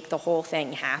important to make the whole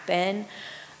thing happen.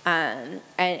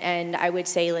 And I would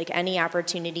say, like, any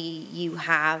opportunity you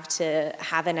have to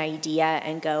have an idea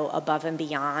and go above and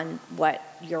beyond what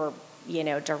your,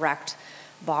 direct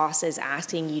boss is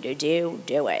asking you to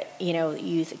do it.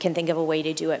 You can think of a way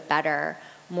to do it better,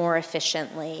 more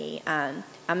efficiently. I'm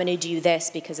going to do this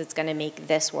because it's going to make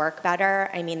this work better.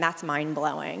 I mean, that's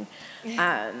mind-blowing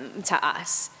to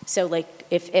us. So, like,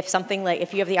 if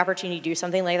you have the opportunity to do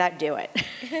something like that, do it.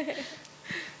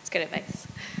 It's good advice.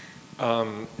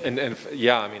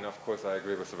 Yeah, I mean, of course, I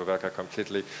agree with Rebecca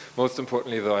completely. Most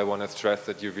importantly, though, I want to stress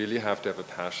that you really have to have a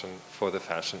passion for the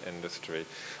fashion industry.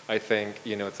 I think,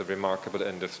 it's a remarkable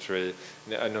industry.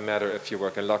 No matter if you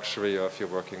work in luxury or if you're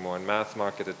working more in mass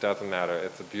market, it doesn't matter.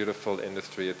 It's a beautiful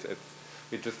industry.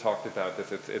 We just talked about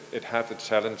this. It has its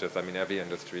challenges. I mean, every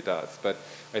industry does. But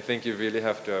I think you really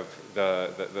have to have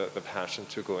the passion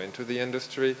to go into the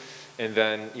industry. And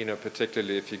then,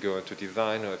 particularly if you go into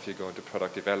design or if you go into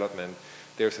product development,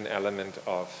 there's an element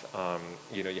of,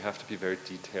 you have to be very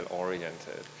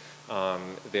detail-oriented.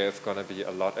 There's going to be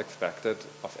a lot expected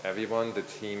of everyone. The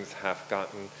teams have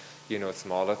gotten,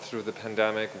 smaller through the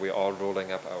pandemic. We're all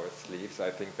rolling up our sleeves. I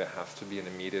think there has to be an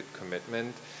immediate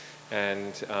commitment.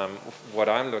 And what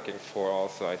I'm looking for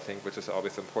also, I think, which is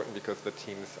always important because the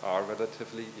teams are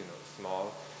relatively,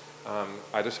 small,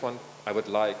 I would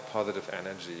like positive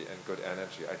energy and good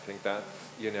energy. I think that's,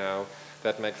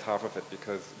 that makes half of it,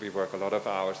 because we work a lot of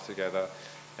hours together,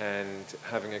 and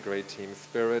having a great team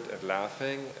spirit and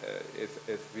laughing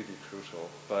is really crucial.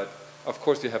 But of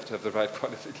course you have to have the right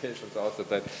qualifications also,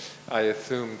 but I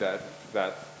assume that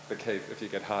that's the case if you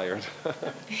get hired.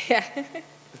 Yeah.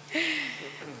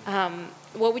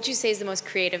 What would you say is the most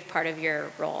creative part of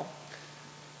your role?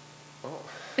 Oh,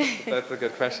 that's a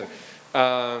good question.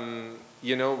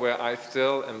 Where I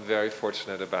still am very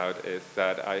fortunate about is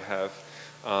that I have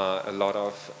a lot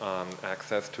of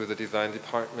access to the design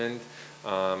department.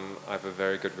 I have a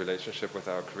very good relationship with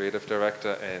our creative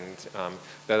director, and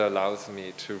that allows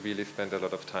me to really spend a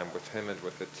lot of time with him and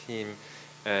with the team,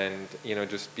 and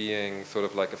just being sort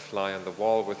of like a fly on the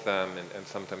wall with them, and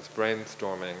sometimes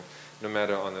brainstorming, no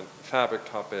matter on a fabric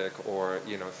topic or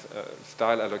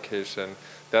style allocation.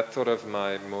 That's sort of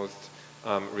my most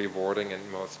rewarding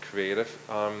and most creative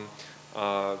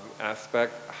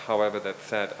aspect. However, that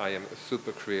said, I am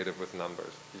super creative with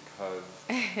numbers, because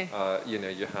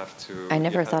you have to. I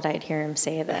never thought I'd hear him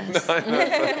say this. No,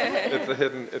 it's a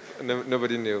hidden.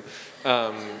 Nobody knew.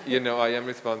 I am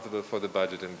responsible for the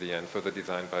budget in the end, for the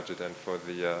design budget and for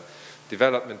the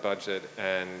development budget,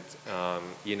 and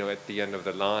at the end of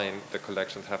the line, the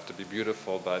collections have to be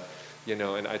beautiful, but.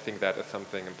 And I think that is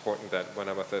something important that when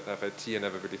I was at FIT I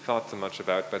never really thought so much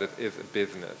about, but it is a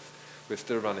business. We're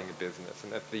still running a business,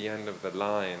 and at the end of the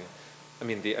line,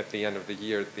 at the end of the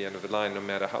year, at the end of the line, no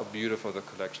matter how beautiful the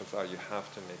collections are, you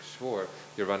have to make sure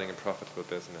you're running a profitable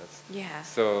business. Yeah.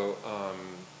 So,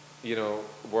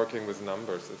 working with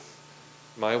numbers is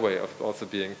my way of also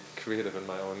being creative in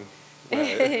my own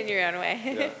way. In your own way.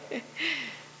 Yeah.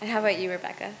 And how about you,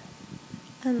 Rebecca?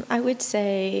 I would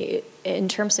say, in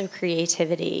terms of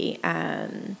creativity,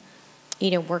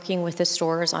 working with the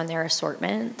stores on their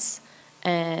assortments,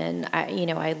 and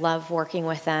I love working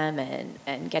with them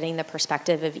and getting the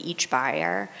perspective of each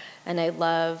buyer, and I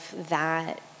love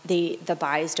that the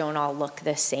buys don't all look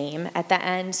the same at the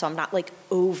end, so I'm not like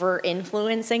over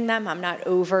influencing them, I'm not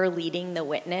over leading the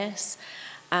witness.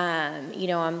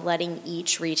 I'm letting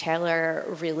each retailer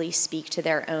really speak to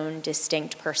their own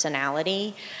distinct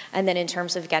personality. And then in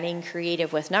terms of getting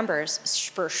creative with numbers,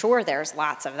 for sure there's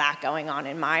lots of that going on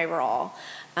in my role.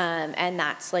 And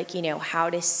that's like, how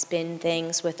to spin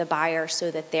things with the buyer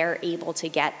so that they're able to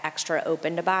get extra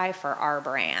open to buy for our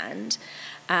brand.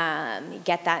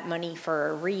 Get that money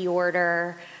for a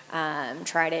reorder.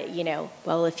 Try to,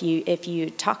 well, if you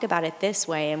talk about it this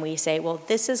way and we say, well,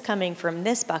 this is coming from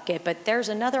this bucket, but there's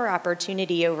another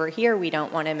opportunity over here we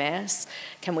don't want to miss.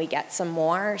 Can we get some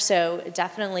more? So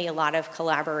definitely a lot of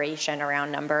collaboration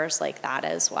around numbers like that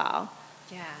as well.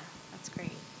 Yeah, that's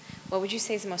great. What would you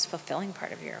say is the most fulfilling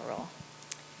part of your role?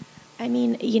 I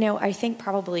mean, I think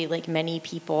probably like many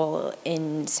people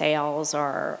in sales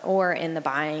or in the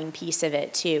buying piece of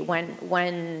it too,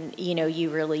 when you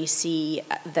really see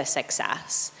the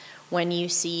success, when you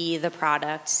see the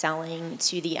product selling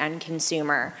to the end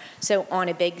consumer. So on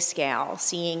a big scale,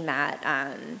 seeing that,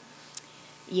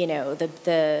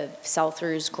 the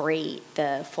sell-through's great,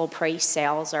 the full price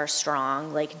sales are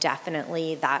strong, like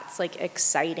definitely that's like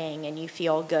exciting and you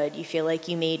feel good. You feel like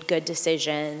you made good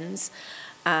decisions.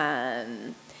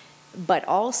 But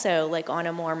also like on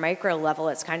a more micro level,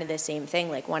 it's kind of the same thing.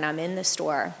 Like when I'm in the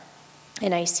store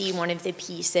and I see one of the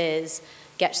pieces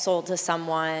get sold to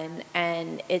someone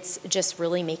and it's just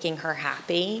really making her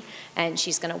happy and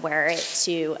she's going to wear it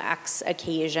to X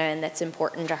occasion that's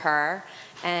important to her.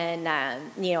 And, a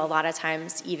lot of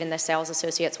times even the sales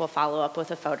associates will follow up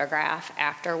with a photograph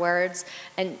afterwards.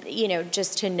 And,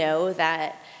 just to know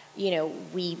that,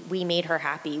 we made her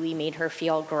happy, we made her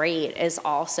feel great is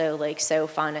also like so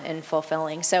fun and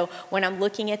fulfilling. So when I'm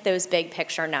looking at those big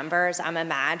picture numbers, I'm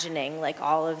imagining like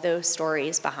all of those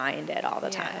stories behind it all the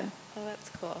time. Oh, that's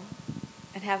cool.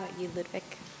 And how about you, Ludwig?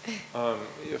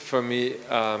 For me,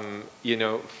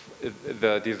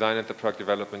 the design and the product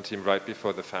development team right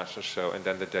before the fashion show and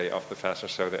then the day of the fashion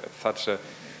show, there's such a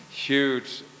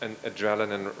huge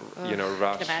adrenaline,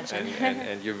 rush,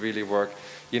 and you really work.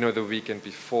 The weekend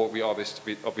before, we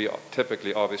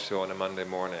typically always show on a Monday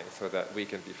morning, so that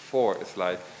weekend before is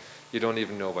like, you don't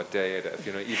even know what day it is.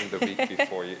 Even the week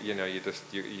before,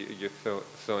 you're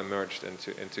so immersed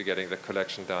into getting the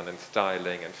collection done and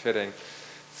styling and fitting.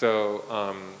 So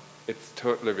it's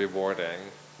totally rewarding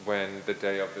when the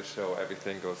day of the show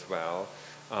everything goes well,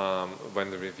 when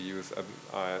the reviews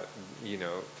are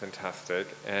fantastic,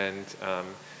 and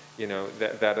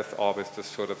that is always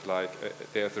just sort of like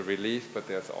there's a relief, but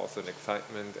there's also an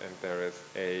excitement, and there is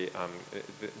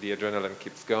the adrenaline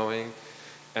keeps going,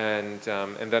 and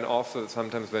then also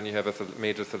sometimes when you have a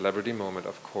major celebrity moment,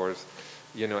 of course,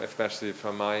 especially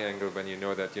from my angle, when you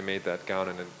know that you made that gown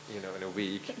in a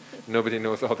week, nobody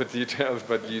knows all the details,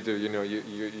 but you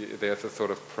do. There's a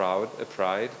sort of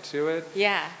pride to it.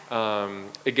 Yeah.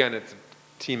 Again, it's a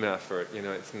team effort.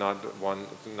 It's not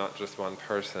just one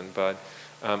person, but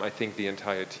I think the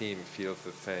entire team feels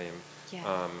the same.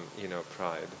 Yeah.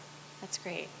 Pride. That's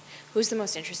great. Who's the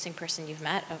most interesting person you've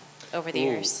met over the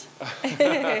years?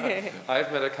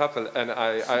 I've met a couple, and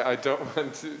I don't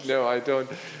want to. No, I don't.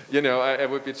 It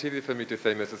would be cheesy for me to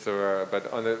say Mrs. Herrera,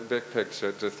 but on the big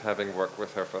picture, just having worked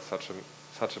with her for such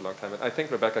a long time, and I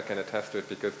think Rebecca can attest to it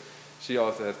because she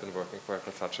also has been working for her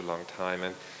for such a long time,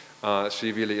 and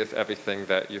she really is everything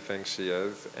that you think she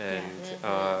is, and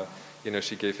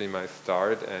she gave me my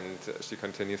start, and she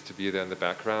continues to be there in the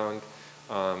background.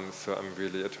 So I'm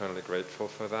really eternally grateful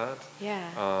for that.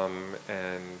 Yeah.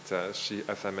 And she,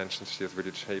 as I mentioned, she has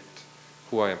really shaped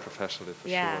who I am professionally for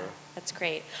sure. Yeah, that's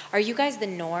great. Are you guys the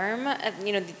norm of,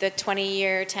 the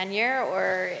 20-year tenure,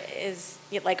 or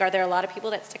are there a lot of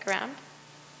people that stick around?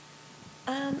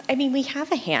 We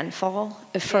have a handful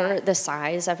for the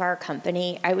size of our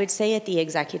company. I would say at the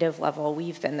executive level,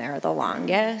 we've been there the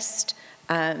longest.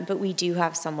 But we do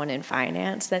have someone in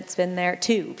finance that's been there,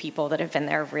 2 people that have been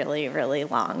there really, really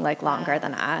long, like longer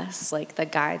than us. Like the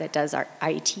guy that does our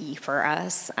IT for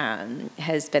us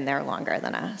has been there longer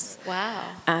than us. Wow.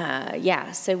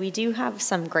 So we do have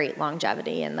some great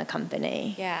longevity in the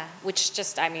company. Yeah, which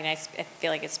just, I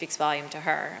feel like it speaks volume to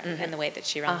her and the way that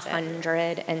she runs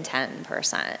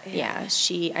 110%. Yeah,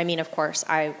 she, of course,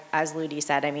 as Ludi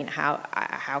said,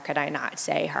 how could I not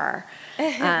say her?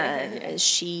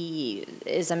 She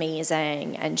is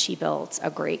amazing, and she built a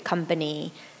great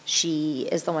company. She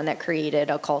is the one that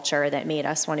created a culture that made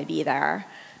us want to be there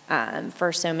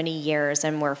for so many years,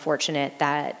 and we're fortunate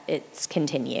that it's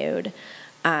continued.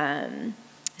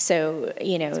 So,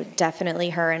 you know, definitely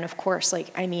her. And of course,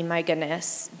 like, I mean, my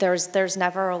goodness, there's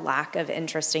never a lack of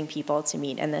interesting people to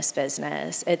meet in this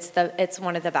business. It's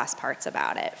one of the best parts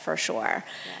about it, for sure.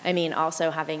 Yeah. I mean, also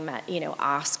having met, you know,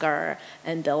 Oscar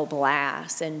and Bill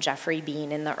Blass and Jeffrey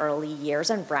Bean in the early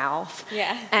years, and Ralph.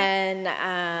 Yeah.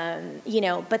 And, you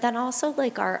know, but then also,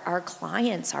 like, our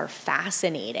clients are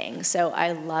fascinating. So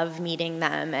I love meeting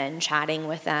them and chatting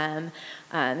with them.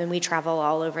 And we travel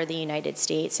all over the United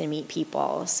States and meet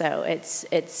people. So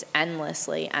it's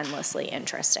endlessly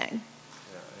interesting.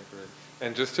 Yeah, I agree.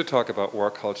 And just to talk about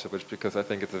work culture, which because I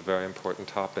think it's a very important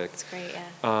topic. It's great,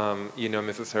 yeah. You know,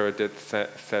 Mrs. Herrera did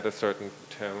set a certain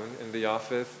tone in the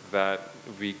office that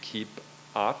we keep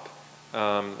up.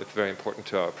 It's very important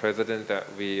to our president that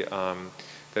we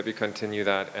continue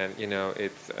that, and you know,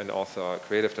 and also our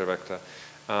creative director.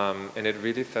 And it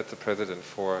really sets a precedent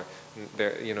for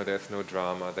there. You know, there's no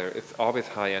drama there. It's always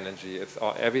high energy.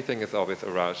 Everything is always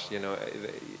a rush. You know,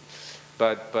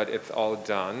 but it's all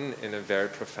done in a very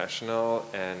professional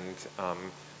and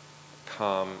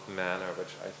calm manner,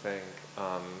 which I think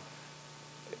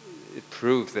it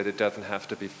proves that it doesn't have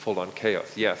to be full-on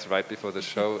chaos. Yes, right before the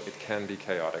show, it can be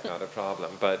chaotic, not a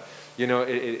problem. But you know,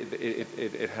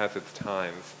 it has its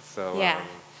times. So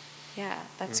yeah,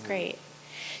 that's great.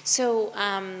 So,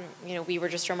 you know, we were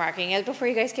just remarking before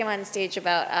you guys came on stage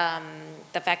about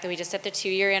the fact that we just hit the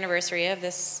 2-year anniversary of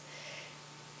this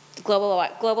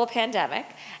global pandemic,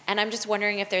 and I'm just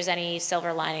wondering if there's any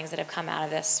silver linings that have come out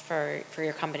of this for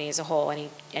your company as a whole.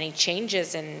 Any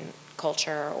changes in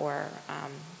culture or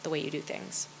the way you do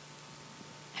things?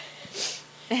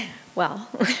 Well,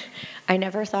 I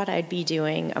never thought I'd be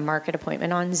doing a market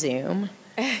appointment on Zoom,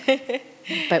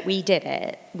 but we did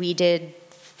it. We did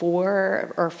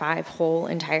 4 or 5 whole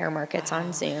entire markets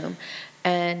on Zoom,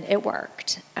 and it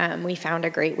worked. We found a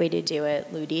great way to do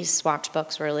it. Ludi's swatch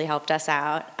books really helped us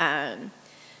out. And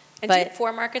but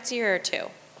 4 markets a year or 2?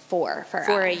 4 for us.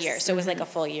 4 a year, so it was like a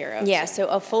full year of Zoom. So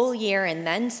a full year and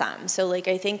then some. So like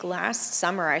I think last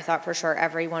summer I thought for sure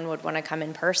everyone would want to come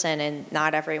in person, and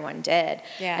not everyone did.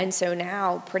 Yeah. And so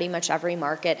now pretty much every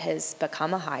market has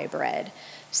become a hybrid.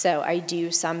 So I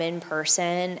do some in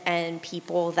person, and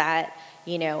people that,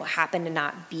 you know, happen to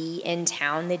not be in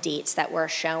town the dates that we're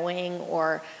showing,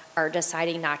 or are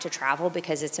deciding not to travel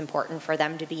because it's important for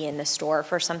them to be in the store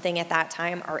for something at that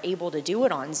time, are able to do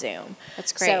it on Zoom.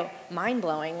 That's great. So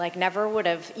mind-blowing. Like, never would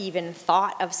have even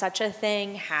thought of such a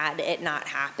thing had it not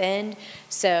happened.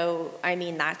 So, I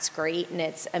mean, that's great, and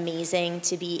it's amazing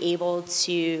to be able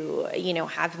to, you know,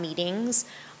 have meetings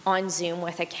on Zoom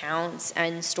with accounts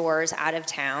and stores out of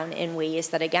town in ways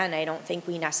that, again, I don't think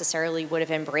we necessarily would have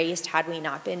embraced had we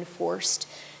not been forced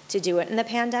to do it in the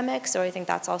pandemic. So I think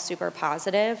that's all super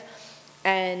positive.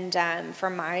 And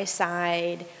from my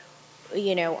side,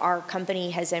 you know, our company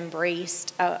has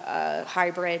embraced a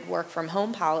hybrid work from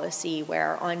home policy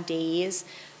where on days,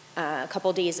 a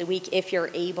couple days a week, if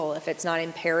you're able, if it's not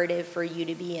imperative for you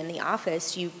to be in the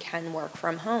office, you can work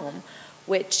from home,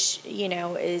 which, you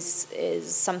know, is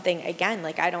something, again,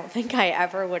 like I don't think I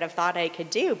ever would have thought I could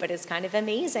do, but it's kind of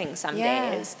amazing some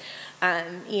days,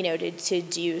 you know, to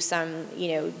do some, you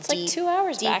know, it's like 2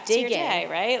 hours back to your day,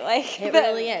 right? Like it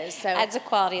really is. So adds a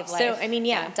quality of life. So, I mean,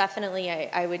 definitely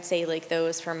I would say like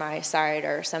those from my side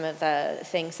are some of the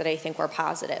things that I think were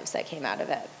positives that came out of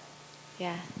it.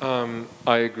 Yeah.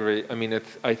 I agree. I mean,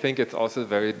 I think it's also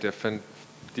very different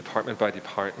department by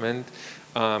department.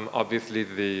 Obviously,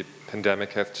 the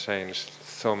pandemic has changed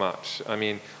so much. I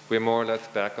mean, we're more or less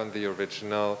back on the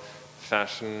original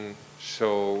fashion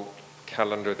show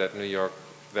calendar that New York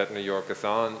is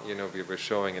on. You know, we were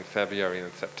showing in February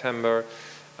and September,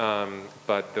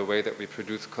 but the way that we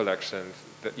produce collections,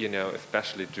 that, you know,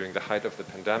 especially during the height of the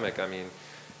pandemic, I mean,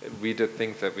 we did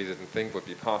things that we didn't think would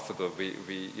be possible.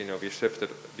 We shifted,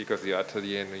 because the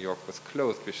atelier in New York was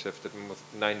closed, we shifted almost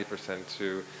 90%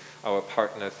 to our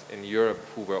partners in Europe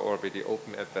who were already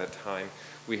open at that time.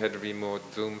 We had remote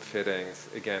Zoom fittings,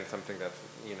 again, something that's,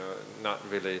 you know, not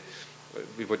really,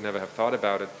 we would never have thought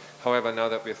about it. However, now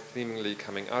that we're seemingly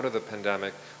coming out of the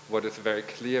pandemic, what is very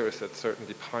clear is that certain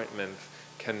departments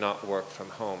cannot work from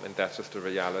home, and that's just a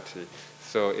reality.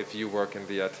 So if you work in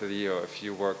the atelier, or if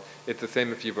you work, it's the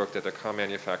same if you worked at a car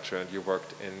manufacturer and you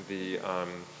worked in the,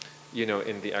 you know,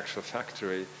 in the actual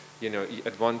factory. You know,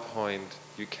 at one point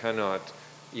you cannot,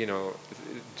 you know,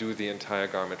 do the entire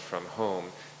garment from home.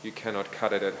 You cannot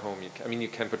cut it at home. I mean, you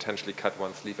can potentially cut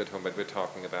one sleeve at home, but we're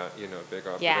talking about, you know, a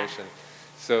bigger operation.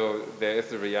 So there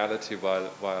is a reality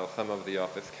while some of the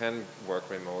office can work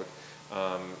remote,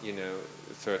 you know,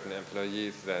 certain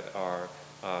employees that are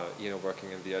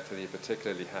working in the atelier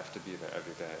particularly have to be there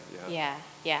every day.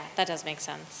 Yeah, that does make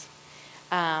sense.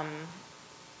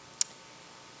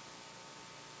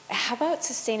 How about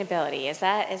sustainability? Is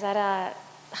that a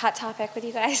hot topic with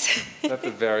you guys? That's a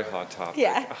very hot topic.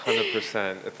 Yeah.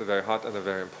 100%. It's a very hot and a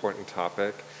very important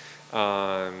topic.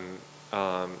 I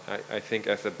think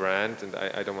as a brand, and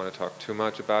I don't want to talk too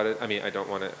much about it. I mean, I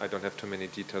don't have too many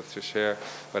details to share,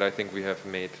 but I think we have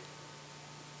made,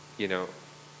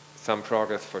 some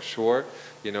progress for sure.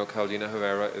 Carolina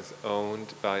Herrera is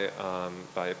owned by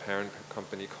a parent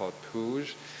company called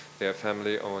Puig. They're a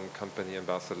family-owned company in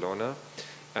Barcelona.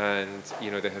 And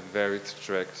they have very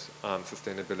strict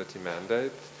sustainability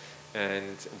mandates,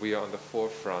 and we are on the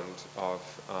forefront of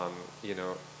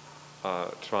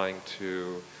trying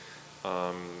to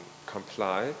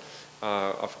comply.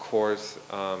 Of course,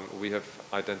 we have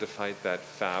identified that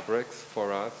fabrics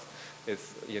for us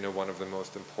is one of the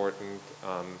most important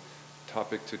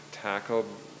topic to tackle.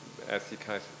 As you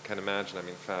can imagine, I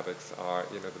mean, fabrics are,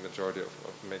 the majority of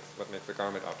what makes a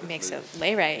garment, obviously. Makes it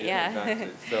lay right, yeah. Exactly.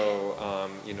 So,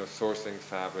 sourcing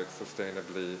fabrics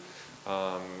sustainably,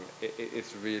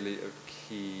 it's really a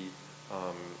key,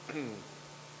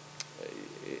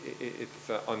 it's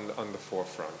on the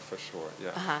forefront for sure,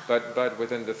 yeah. But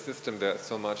within the system, there's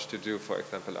so much to do. For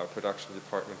example, our production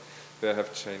department, they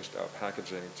have changed our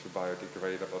packaging to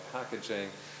biodegradable packaging.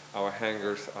 Our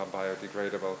hangers are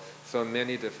biodegradable. So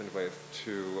many different ways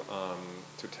to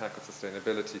tackle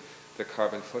sustainability. The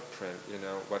carbon footprint,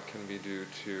 what can we do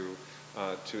to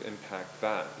impact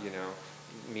that,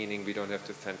 meaning we don't have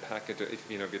to send packages, if,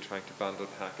 we're trying to bundle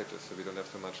packages, so we don't have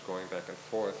so much going back and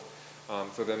forth.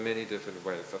 So there are many different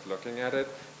ways of looking at it,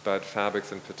 but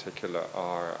fabrics in particular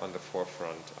are on the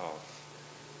forefront of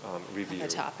review. The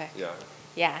topic. Yeah.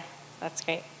 Yeah, that's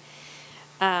great.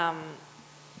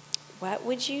 What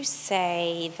would you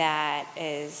say that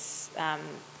is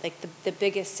like the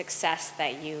biggest success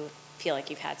that you feel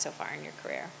like you've had so far in your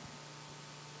career?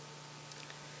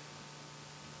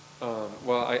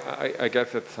 Well, I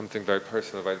guess it's something very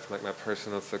personal, right? It's like my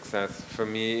personal success. For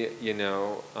me,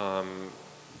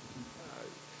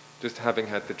 just having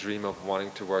had the dream of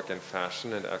wanting to work in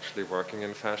fashion and actually working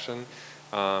in fashion,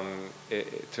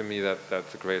 to me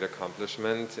that's a great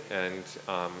accomplishment, and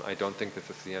I don't think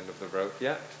this is the end of the road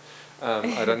yet.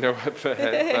 I don't know what's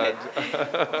ahead,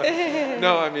 but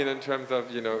no, I mean, in terms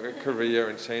of, career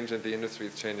and change, and the industry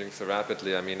is changing so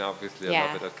rapidly. I mean, obviously I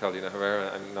love it at Carolina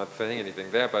Herrera. I'm not saying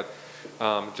anything there, but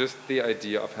just the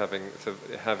idea of having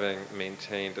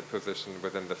maintained a position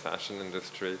within the fashion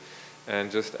industry, and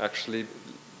just actually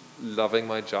loving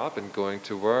my job and going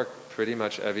to work pretty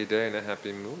much every day in a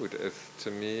happy mood is, to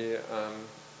me,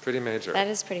 pretty major. That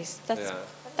is pretty,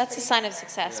 that's a sign of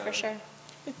success, for sure.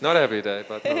 Not every day,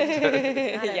 but most days. Not every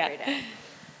day.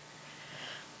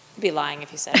 You'd be lying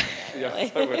if you said it.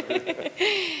 Yes, I would be.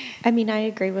 I mean, I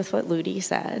agree with what Ludi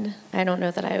said. I don't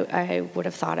know that I would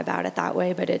have thought about it that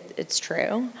way, but it's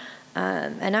true.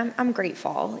 And I'm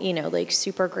grateful,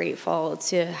 super grateful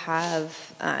to have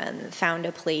found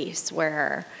a place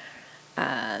where,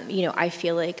 I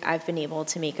feel like I've been able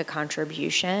to make a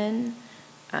contribution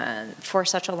for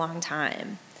such a long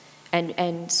time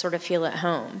and sort of feel at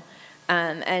home.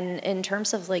 And in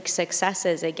terms of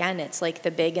successes, again, it's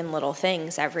the big and little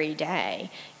things every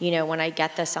day. When I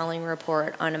get the selling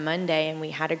report on a Monday and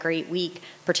we had a great week,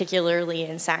 particularly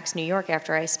in Saks, New York,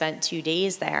 after I spent 2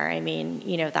 days there, I mean,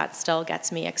 that still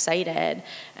gets me excited.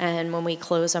 And when we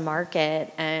close a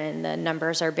market and the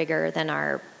numbers are bigger than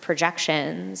our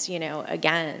projections,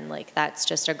 again, that's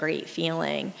just a great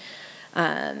feeling.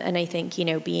 And I think,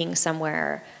 being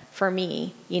somewhere, for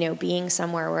me, being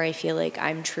somewhere where I feel like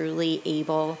I'm truly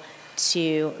able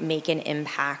to make an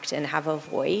impact and have a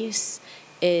voice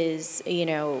is,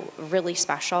 really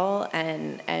special,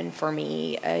 and for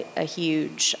me, a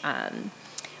huge, part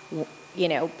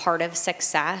of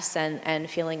success and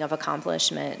feeling of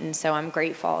accomplishment. And so I'm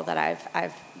grateful that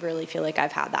I've really feel like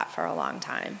I've had that for a long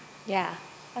time. Yeah,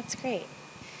 that's great.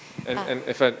 And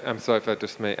I'm sorry if I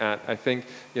just may add, I think,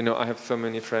 I have so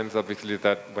many friends, obviously,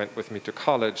 that went with me to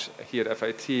college here at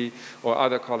FIT or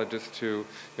other colleges to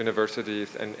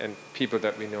universities, and people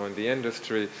that we know in the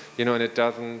industry, and it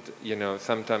doesn't,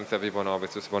 sometimes everyone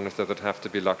always just wonders, does it have to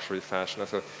be luxury fashion?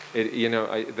 So,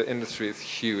 the industry is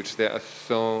huge. There are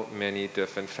so many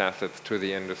different facets to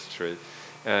the industry.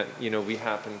 And, we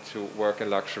happen to work in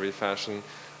luxury fashion.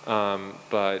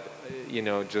 But,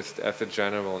 just as a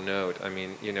general note, I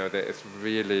mean, there is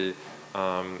really,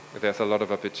 there's a lot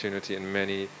of opportunity in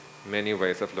many, many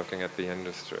ways of looking at the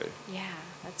industry. Yeah,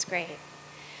 that's great.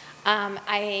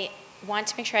 I want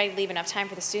to make sure I leave enough time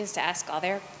for the students to ask all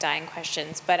their dying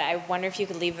questions, but I wonder if you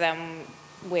could leave them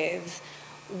with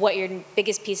what your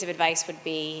biggest piece of advice would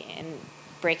be in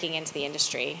breaking into the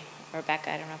industry.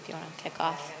 Rebecca, I don't know if you want to kick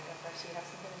off.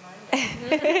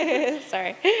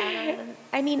 Sorry.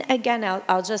 I mean, again,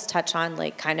 I'll just touch on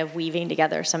like kind of weaving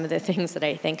together some of the things that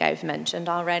I think I've mentioned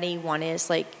already. One is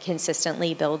like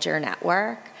consistently build your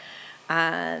network.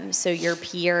 So your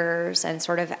peers and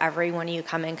sort of everyone you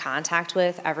come in contact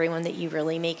with, everyone that you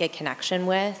really make a connection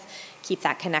with, keep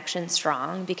that connection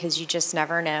strong, because you just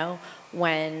never know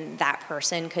when that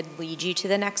person could lead you to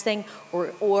the next thing,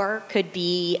 or could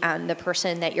be the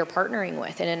person that you're partnering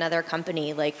with in another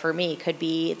company. Like for me, could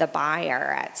be the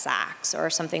buyer at Saks or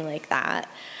something like that.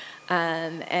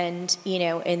 And you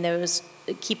know, in those,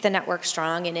 keep the network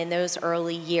strong, and in those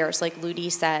early years, like Ludi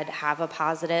said, have a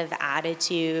positive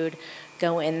attitude,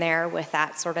 go in there with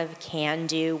that sort of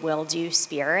can-do, will-do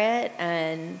spirit,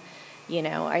 and you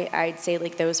know, I'd say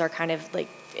like those are kind of like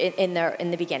in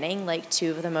the beginning, like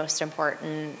two of the most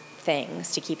important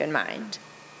things to keep in mind.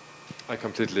 I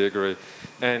completely agree.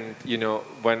 And you know,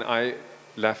 when I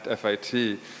left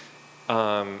FIT,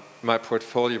 my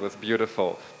portfolio was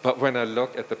beautiful. But when I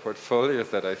look at the portfolios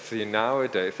that I see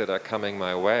nowadays that are coming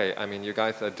my way, I mean, you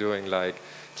guys are doing like,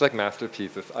 it's like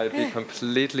masterpieces. I'd be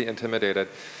completely intimidated.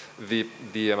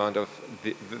 The amount of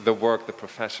the work, the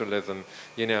professionalism,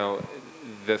 you know,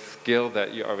 the skill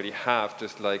that you already have,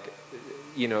 just like,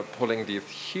 you know, pulling these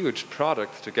huge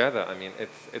products together. I mean,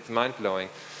 it's mind-blowing.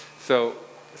 So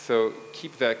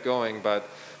keep that going, but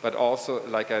also,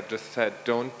 like I just said,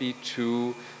 don't be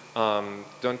too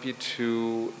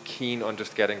keen on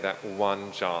just getting that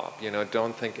one job. You know,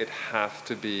 don't think it has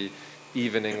to be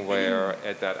evening wear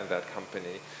at that and that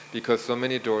company, because so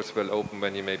many doors will open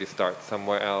when you maybe start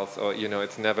somewhere else, or you know,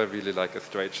 it's never really like a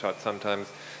straight shot. Sometimes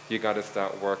you got to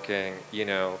start working, you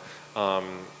know,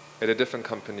 at a different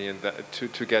company and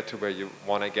to get to where you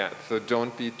want to get. So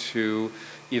don't be too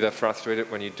either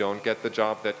frustrated when you don't get the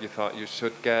job that you thought you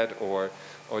should get, or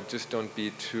just don't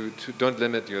be don't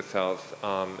limit yourself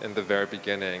in the very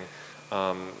beginning,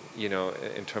 you know,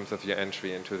 in terms of your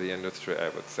entry into the industry, I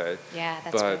would say. Yeah,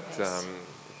 that's very nice.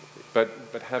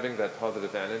 But having that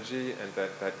positive energy and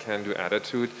that can-do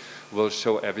attitude will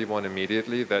show everyone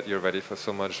immediately that you're ready for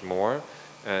so much more,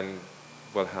 and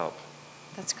will help.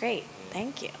 That's great.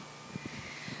 Thank you.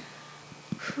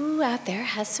 Who out there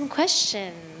has some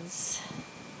questions?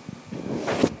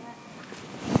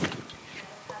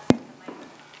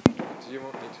 Do you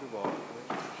want me to walk?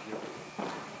 You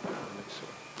make sure.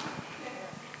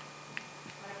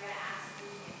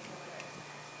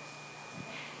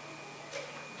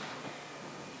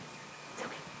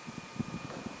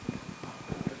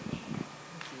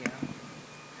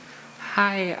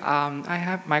 Hi,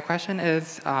 my question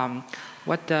is,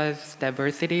 what does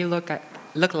diversity look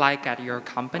like at your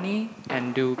company,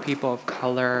 and do people of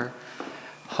color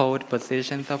hold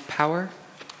positions of power?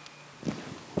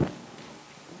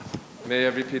 May I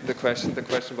repeat the question? The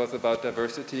question was about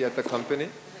diversity at the company.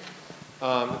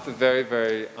 It's a very,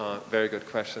 very, very good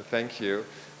question. Thank you.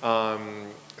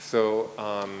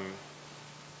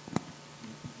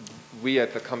 We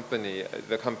at the company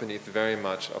is very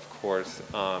much, of course,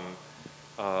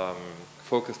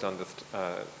 focused on this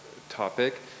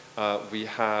topic. We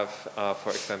have, for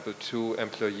example, 2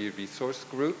 employee resource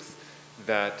groups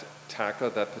that tackle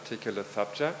that particular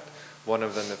subject. One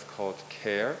of them is called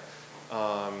CARE,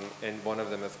 and one of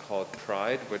them is called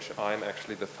Pride, which I'm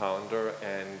actually the founder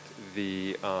and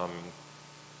the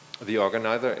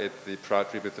organizer. It's the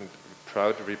proud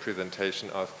representation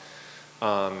of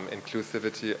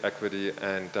inclusivity, equity,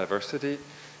 and diversity.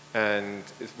 And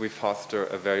we foster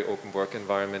a very open work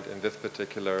environment in this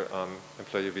particular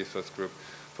employee resource group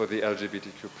for the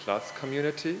LGBTQ+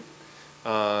 community.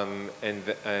 The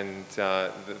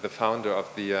founder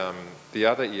of the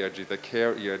other ERG, the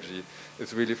CARE ERG,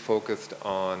 is really focused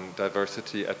on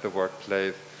diversity at the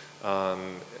workplace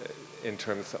in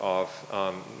terms of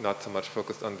not so much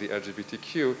focused on the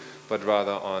LGBTQ, but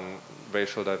rather on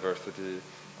racial diversity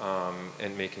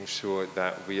and making sure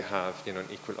that we have, you know, an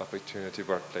equal opportunity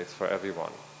workplace for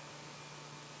everyone.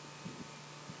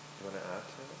 You want to add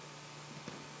to it?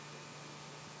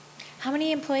 How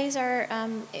many employees are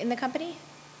in the company?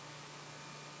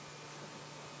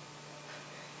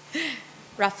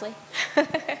 Roughly.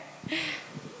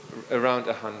 Around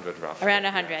 100, roughly. Around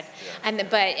 100. Yes,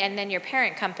 yes. And then your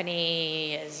parent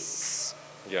company is.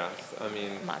 Yes, I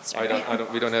mean, Monster.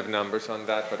 we don't have numbers on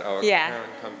that, but our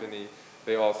parent company,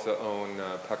 they also own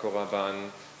Paco Rabanne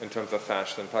in terms of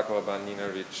fashion. Paco Rabanne, Nina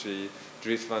Ricci,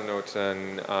 Dries Van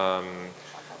Noten,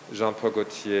 Jean-Paul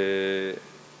Gaultier,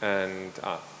 and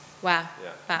us. Wow.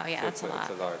 Yeah. Wow, yeah, So that's a lot.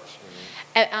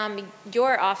 It's a large.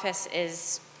 Your office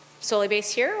is solely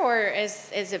based here, or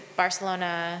is it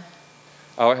Barcelona?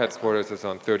 Our headquarters is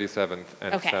on 37th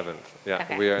and Okay. 7th. Yeah,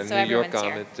 Okay. we are a So New York everyone's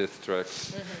here. garment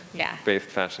district Yeah. based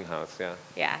fashion house, yeah.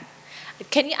 Yeah.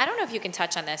 I don't know if you can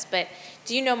touch on this, but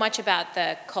do you know much about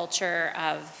the culture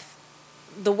of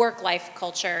the work-life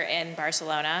culture in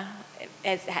Barcelona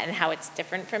and how it's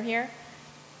different from here?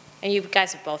 And you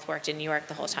guys have both worked in New York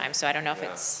the whole time, so I don't know if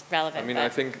it's relevant. I mean, but I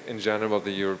think in general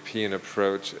the European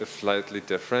approach is slightly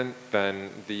different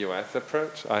than the US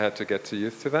approach. I had to get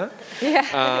used to that. Yeah.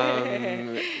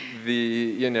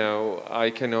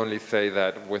 I can only say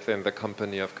that within the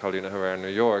company of Carolina Herrera New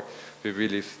York, we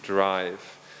really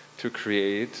strive to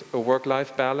create a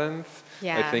work-life balance.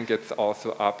 Yeah. I think it's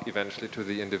also up eventually to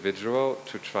the individual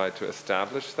to try to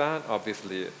establish that.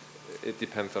 Obviously, it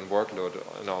depends on workload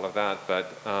and all of that, but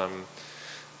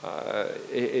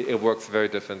it works very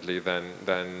differently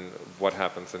than what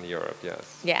happens in Europe,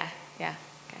 yes. Yeah, yeah,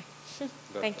 okay.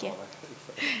 Thank you. All I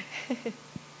can say.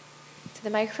 Did the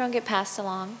microphone get passed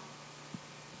along?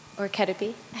 Or could it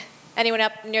be? Anyone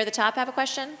up near the top have a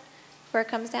question before it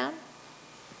comes down?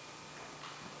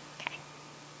 Okay.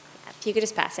 If you could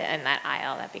just pass it in that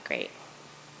aisle, that'd be great.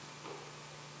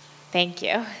 Thank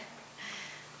you.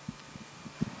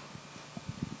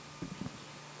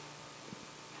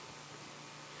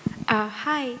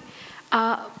 Hi.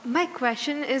 My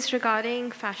question is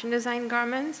regarding fashion design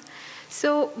garments.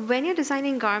 So when you're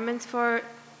designing garments for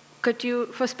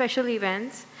special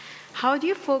events, how do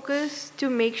you focus to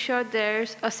make sure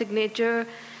there's a signature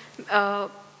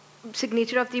of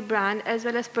the brand as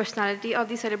well as personality of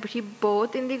the celebrity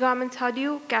both in the garments? How do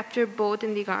you capture both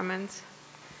in the garments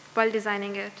while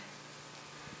designing it?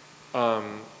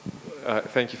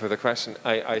 Thank you for the question.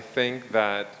 I think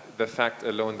that the fact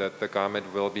alone that the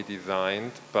garment will be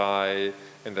designed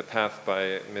in the past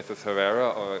by Mrs. Herrera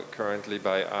or currently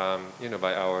by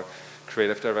our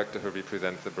creative director who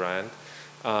represents the brand,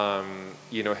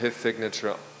 his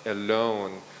signature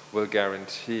alone will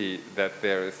guarantee that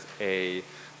there is a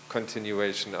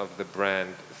continuation of the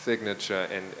brand signature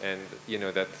and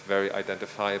that's very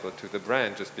identifiable to the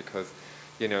brand just because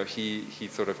he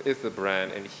sort of is the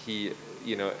brand and him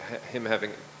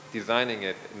designing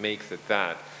it makes it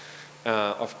that.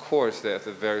 Of course, there's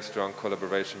a very strong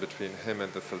collaboration between him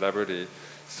and the celebrity,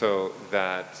 so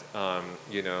that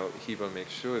he will make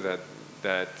sure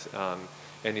that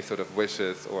any sort of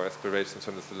wishes or aspirations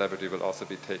from the celebrity will also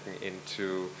be taken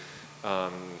into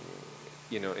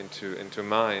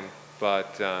mind.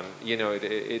 But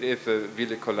it is a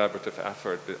really collaborative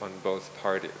effort on both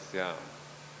parties, yeah.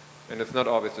 And it's not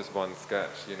always just one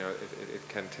sketch. It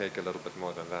can take a little bit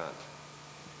more than that.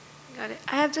 Got it.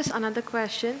 I have just another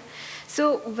question.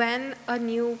 So when a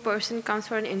new person comes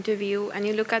for an interview and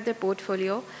you look at their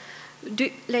portfolio,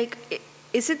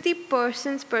 is it the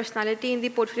person's personality in the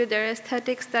portfolio, their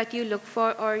aesthetics that you look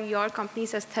for, or your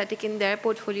company's aesthetic in their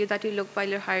portfolio that you look while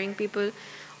you're hiring people,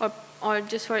 or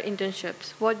just for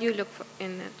internships? What do you look for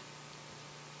in it?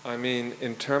 I mean,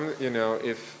 in terms,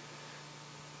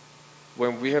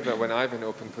 when I have an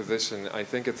open position, I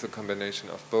think it's a combination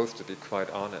of both, to be quite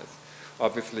honest.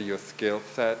 Obviously, your skill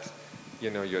set,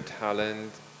 your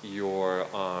talent, your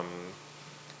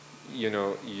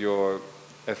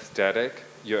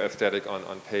aesthetic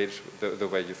on page, the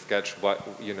way you sketch, what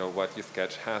you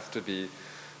sketch has to be,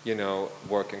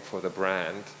 working for the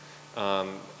brand.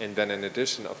 And then in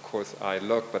addition, of course,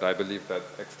 but I believe that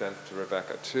extends to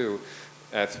Rebecca too,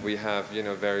 as we have,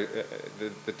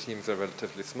 the teams are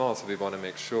relatively small, so we want to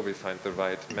make sure we find the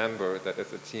right member that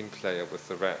is a team player with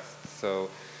the rest. So,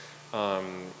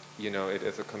 it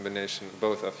is a combination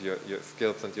both of your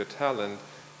skills and your talent,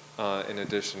 in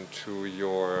addition to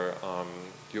your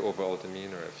overall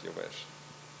demeanor, if you wish.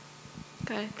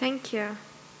 Got it. Thank you.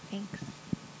 Thanks.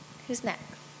 Who's next?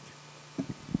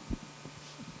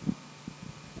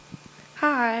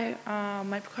 Hi,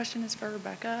 my question is for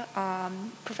Rebecca.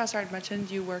 Professor, I'd mentioned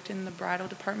you worked in the bridal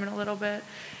department a little bit,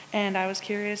 and I was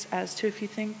curious as to if you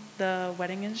think the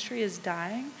wedding industry is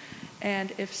dying,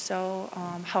 and if so,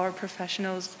 how are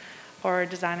professionals or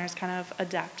designers kind of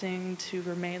adapting to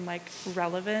remain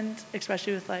relevant,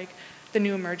 especially with the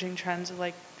new emerging trends of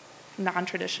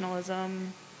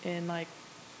non-traditionalism in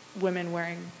women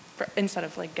wearing instead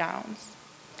of gowns?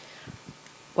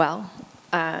 Well,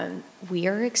 we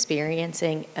are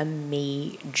experiencing a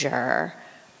major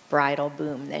bridal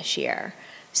boom this year.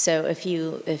 So if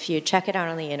you check it out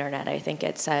on the internet, I think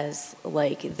it says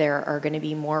like there are going to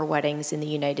be more weddings in the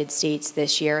United States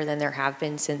this year than there have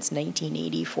been since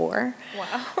 1984.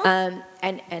 Wow.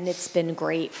 And it's been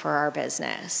great for our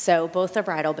business. So both the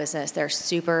bridal business, they're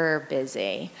super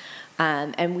busy.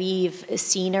 And we've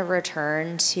seen a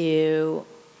return to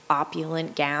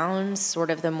opulent gowns, sort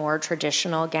of the more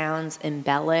traditional gowns,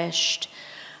 embellished.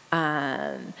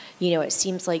 It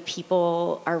seems like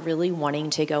people are really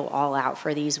wanting to go all out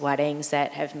for these weddings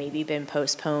that have maybe been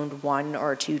postponed 1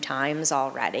 or 2 times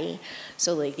already.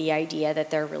 So like the idea that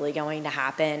they're really going to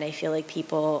happen, I feel like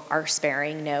people are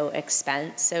sparing no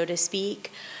expense, so to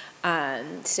speak.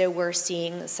 So we're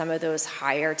seeing some of those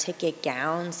higher ticket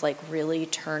gowns like really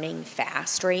turning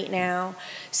fast right now.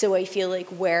 So I feel like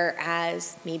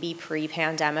whereas maybe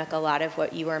pre-pandemic, a lot of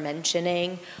what you were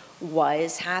mentioning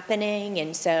was happening,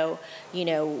 and so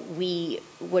we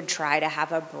would try to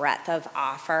have a breadth of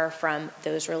offer from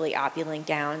those really opulent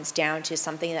gowns down to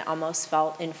something that almost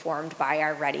felt informed by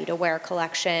our ready-to-wear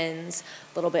collections,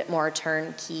 a little bit more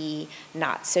turnkey,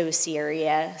 not so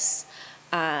serious.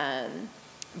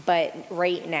 But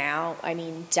right now, I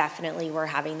mean, definitely we're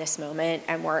having this moment,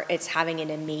 and it's having an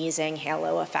amazing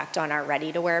halo effect on our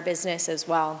ready-to-wear business as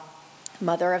well.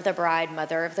 Mother of the bride,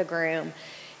 mother of the groom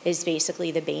is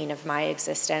basically the bane of my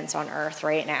existence on earth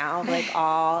right now. Like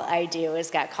all I do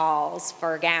is get calls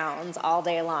for gowns all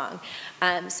day long.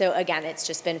 So again, it's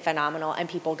just been phenomenal, and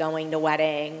people going to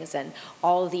weddings and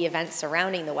all of the events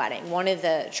surrounding the wedding. One of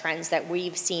the trends that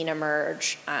we've seen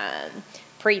emerge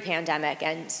pre-pandemic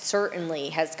and certainly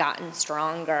has gotten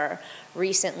stronger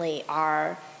recently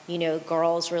are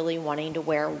girls really wanting to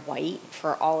wear white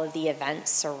for all of the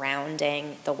events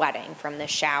surrounding the wedding, from the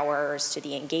showers to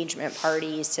the engagement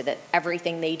parties to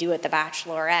everything they do at the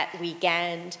bachelorette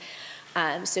weekend.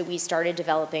 So we started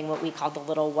developing what we call the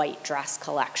little white dress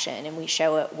collection, and we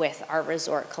show it with our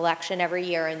resort collection every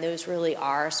year, and those really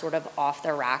are sort of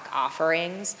off-the-rack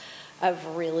offerings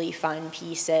of really fun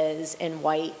pieces in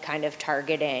white, kind of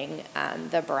targeting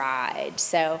the bride.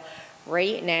 So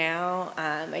right now,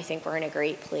 I think we're in a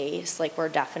great place. Like we're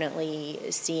definitely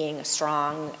seeing a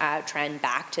strong trend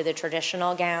back to the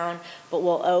traditional gown, but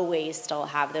we'll always still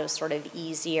have those sort of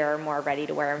easier, more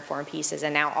ready-to-wear informed pieces,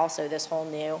 and now also this whole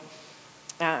new,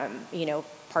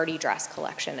 party dress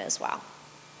collection as well.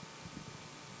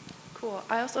 Cool.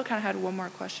 I also kind of had one more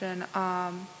question.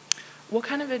 What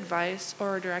kind of advice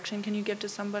or direction can you give to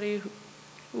somebody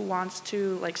who wants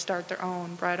to like start their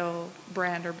own bridal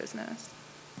brand or business?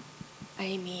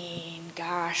 I mean,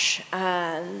 gosh.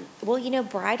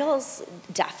 Bridal's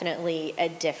definitely a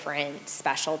different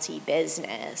specialty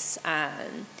business.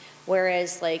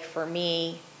 Whereas, like, for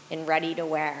me, in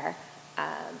ready-to-wear,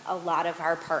 a lot of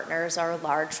our partners are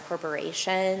large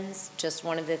corporations. Just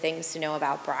one of the things to know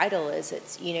about bridal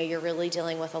is you're really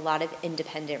dealing with a lot of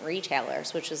independent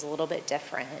retailers, which is a little bit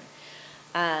different.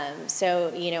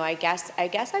 I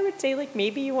guess I would say like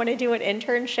maybe you want to do an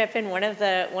internship in one of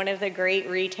the great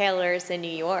retailers in New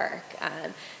York.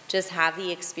 Just have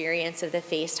the experience of the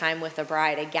FaceTime with a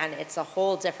bride. Again, it's a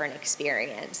whole different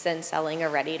experience than selling a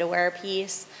ready-to-wear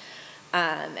piece.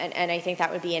 And I think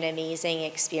that would be an amazing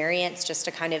experience just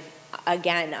to kind of,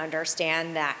 again,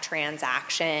 understand that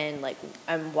transaction, like,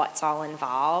 and what's all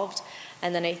involved.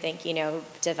 And then I think,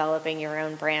 developing your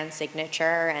own brand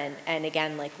signature and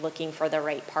again, like looking for the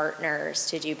right partners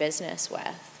to do business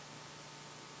with.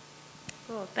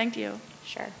 Cool, thank you.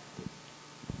 Sure.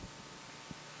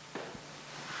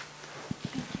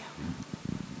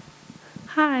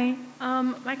 Hi.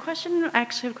 I actually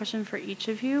have a question for each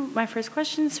of you. My first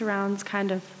question surrounds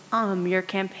kind of your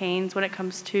campaigns when it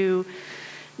comes to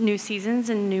new seasons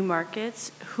and new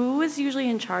markets. Who is usually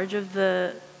in charge of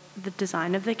the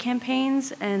design of the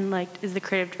campaigns, and like, is the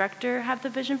creative director have the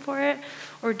vision for it,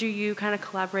 or do you kind of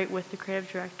collaborate with the creative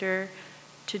director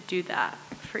to do that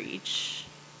for each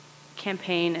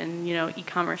campaign and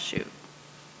e-commerce shoot?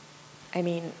 I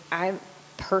mean, I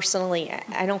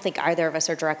don't think either of us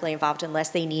are directly involved unless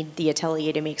they need the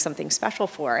atelier to make something special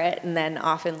for it, and then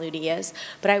often Ludi is.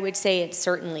 But I would say it's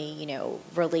certainly,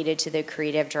 related to the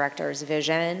creative director's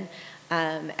vision,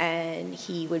 and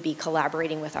he would be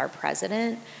collaborating with our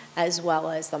president as well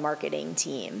as the marketing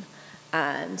team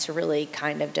to really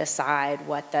kind of decide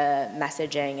what the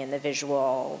messaging and the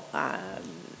visual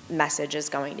message is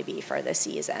going to be for the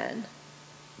season.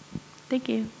 Thank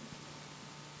you.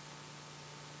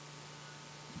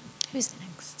 Who's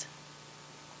next?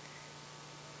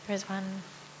 There's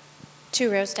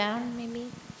 2 rows down, maybe.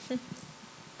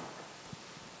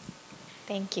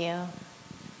 Thank you.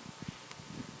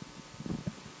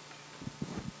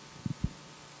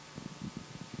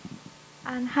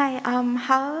 And hi,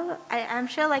 I'm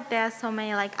sure like there are so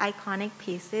many like iconic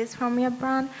pieces from your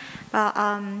brand, but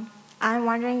I'm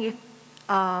wondering if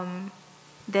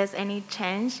there's any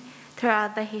change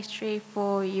throughout the history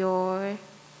for your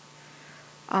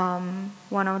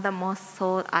one of the most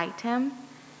sold item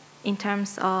in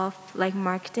terms of like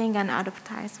marketing and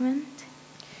advertisement.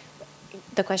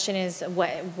 The question is,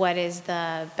 what is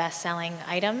the best-selling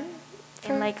item?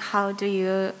 And like, how do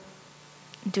you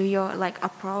do your like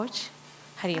approach?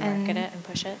 How do you market it and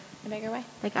push it in a bigger way?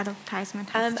 Like advertisement.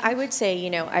 I would say,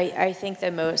 I think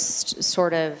the most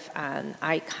sort of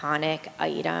iconic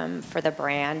item for the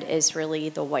brand is really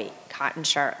the white cotton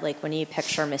shirt. Like when you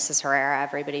picture Mrs. Herrera,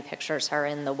 everybody pictures her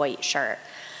in the white shirt.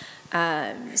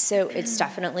 So it's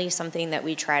definitely something that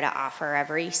we try to offer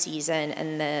every season,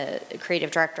 and the creative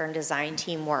director and design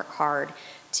team work hard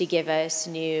to give us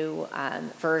new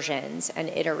versions and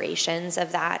iterations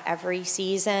of that every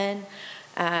season.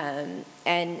 And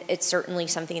it's certainly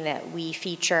something that we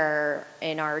feature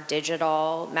in our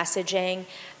digital messaging,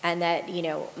 and that,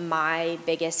 my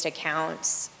biggest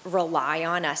accounts rely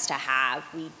on us to have.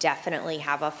 We definitely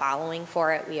have a following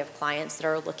for it. We have clients that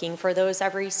are looking for those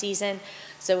every season.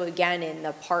 So again, in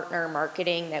the partner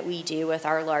marketing that we do with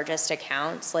our largest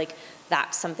accounts, like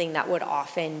that's something that would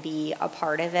often be a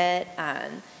part of it.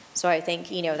 So I think,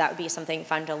 that would be something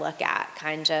fun to look at,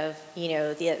 kind of,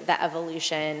 the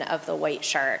evolution of the white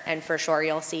shirt. And for sure,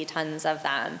 you'll see tons of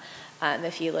them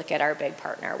if you look at our big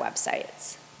partner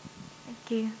websites.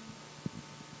 Thank you.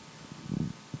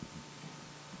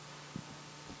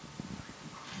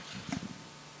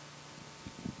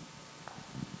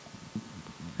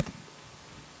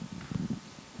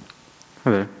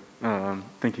 Hi there.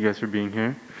 Thank you guys for being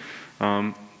here.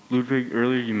 Ludwig,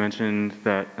 earlier you mentioned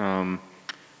that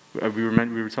we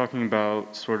were talking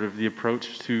about sort of the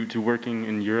approach to working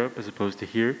in Europe as opposed to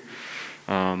here.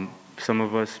 Some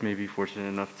of us may be fortunate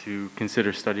enough to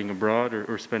consider studying abroad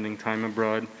or spending time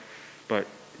abroad, but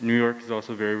New York is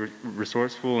also very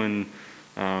resourceful and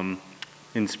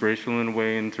inspirational in a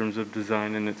way in terms of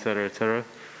design and et cetera, et cetera.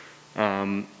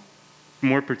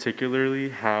 More particularly,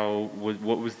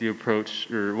 what was the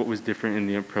approach, or what was different in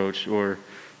the approach, or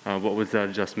what was that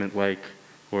adjustment like,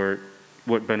 or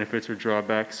what benefits or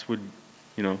drawbacks did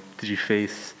you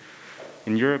face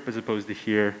in Europe as opposed to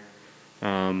here?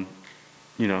 Would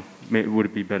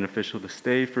it be beneficial to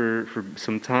stay for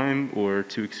some time or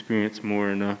to experience more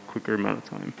in a quicker amount of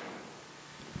time?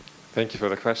 Thank you for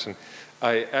the question.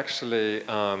 I actually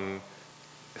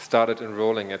started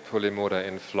enrolling at Polimoda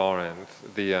in Florence,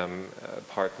 the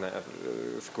partner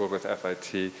school with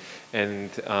FIT,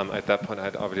 and at that point I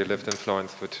had already lived in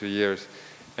Florence for 2 years.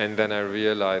 And then I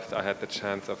realized I had the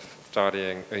chance of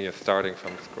starting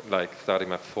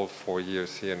my full 4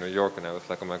 years here in New York, and I was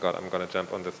like, oh my God, I'm going to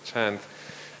jump on this chance.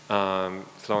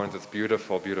 Florence is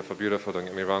beautiful, beautiful, beautiful, don't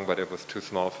get me wrong, but it was too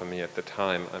small for me at the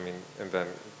time. I mean, and then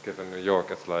given New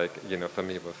York, it's like, for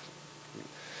me it was,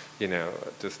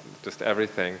 just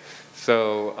everything.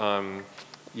 So,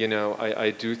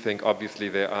 I do think obviously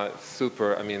they are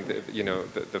super,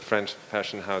 the French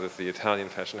fashion houses, the Italian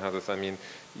fashion houses,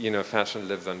 fashion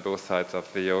lives on both sides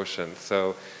of the ocean.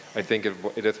 So I think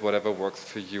it is whatever works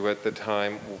for you at the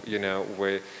time,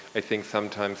 where I think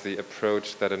sometimes the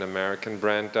approach that an American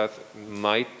brand does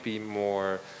might be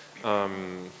more, or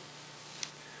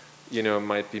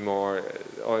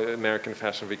American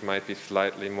Fashion Week might be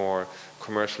slightly more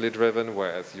commercially driven,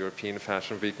 whereas European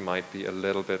Fashion Week might be a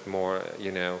little bit more,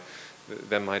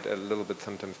 there might a little bit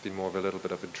sometimes be more of a little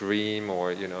bit of a dream,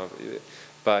 or,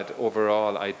 but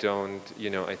overall I don't,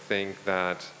 I think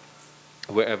that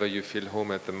wherever you feel home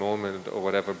at the moment, or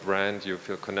whatever brand you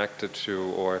feel connected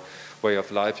to, or way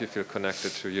of life you feel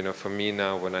connected to, for me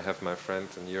now, when I have my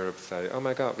friends in Europe say, oh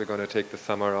my God, we're going to take the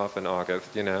summer off in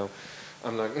August,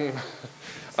 I'm like,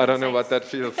 I don't know what that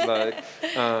feels like,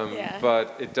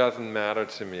 but it doesn't matter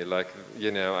to me. Like,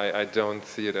 I don't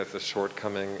see it as a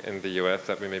shortcoming in the US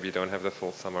that we maybe don't have the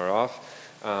full summer off.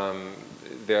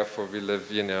 Therefore, we live,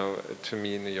 to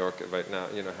me, New York right now,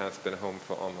 has been home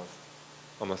for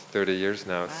almost 30 years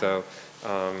now. Wow. So,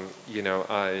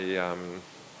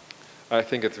 I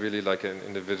think it's really like an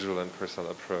individual and personal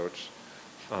approach.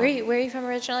 Where are you from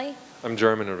originally? I'm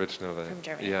German originally. From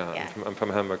Germany. Yeah. I'm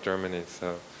from Hamburg, Germany.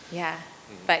 So. Yeah,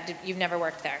 but you've never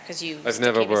worked there because you I've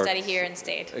never came worked. to study here and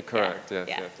stayed. Correct.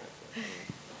 Yes.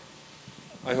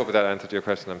 I hope that answered your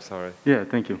question. I'm sorry. Yeah.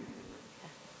 Thank you.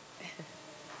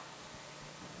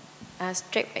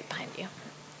 Straight right behind you.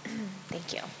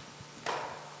 Thank you.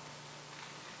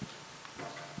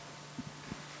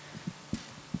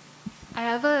 I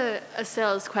have a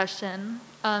sales question,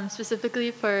 specifically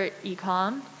for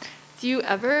e-com. do you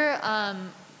ever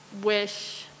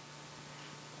wish,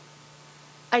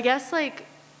 I guess like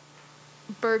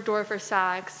Bergdorf or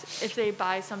Saks, if they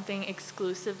buy something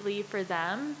exclusively for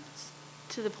them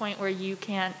to the point where you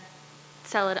can't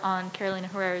sell it on Carolina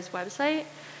Herrera's website,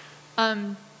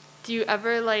 do you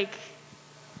ever like,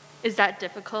 is that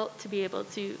difficult to be able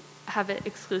to have it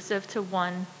exclusive to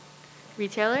one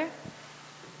retailer?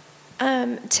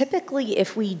 Typically,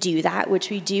 if we do that,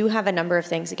 which we do have a number of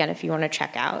things, again, if you want to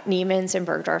check out, Neiman's and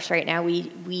Bergdorf's right now,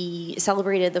 we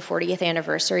celebrated the 40th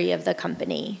anniversary of the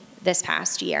company this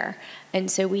past year. And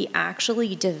so we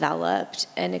actually developed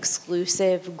an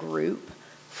exclusive group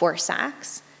for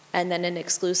Saks and then an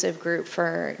exclusive group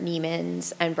for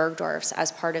Neiman's and Bergdorf's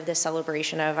as part of the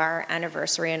celebration of our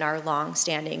anniversary and our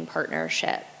long-standing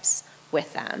partnerships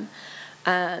with them.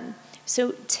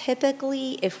 So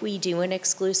typically, if we do an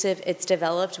exclusive, it's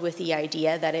developed with the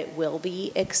idea that it will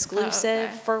be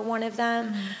exclusive for one of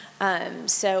them.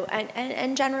 So,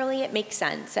 and generally it makes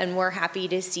sense, and we're happy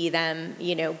to see them,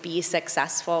 you know, be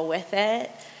successful with it.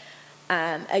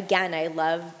 Again, I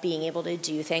love being able to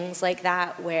do things like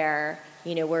that where,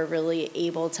 you know, we're really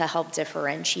able to help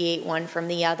differentiate one from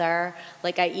the other.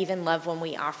 Like I even love when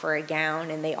we offer a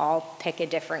gown and they all pick a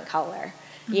different color.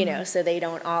 You know, so they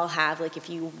don't all have, like if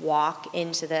you walk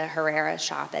into the Herrera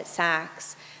shop at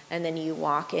Saks and then you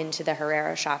walk into the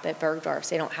Herrera shop at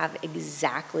Bergdorf's, they don't have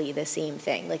exactly the same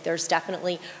thing. Like there's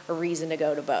definitely a reason to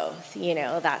go to both, you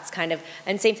know, that's kind of,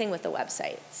 and same thing with the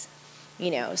websites,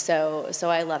 you know, so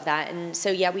I love that. And so,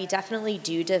 yeah, we definitely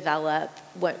do develop,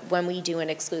 when we do an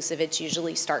exclusive, it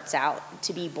usually starts out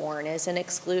to be born as an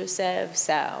exclusive.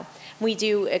 So we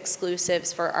do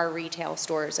exclusives for our retail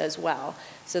stores as well.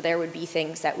 So there would be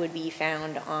things that would be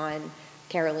found on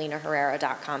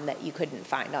carolinaherrera.com that you couldn't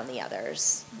find on the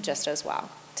others just as well.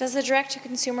 Does the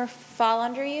direct-to-consumer fall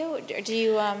under you? Or do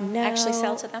you actually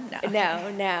sell to them?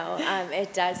 No,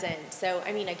 it doesn't. So,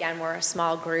 I mean, again, we're a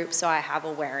small group, so I have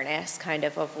awareness kind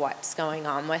of what's going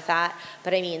on with that.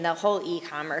 But, I mean, the whole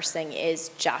e-commerce thing is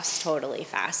just totally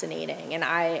fascinating. And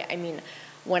I mean,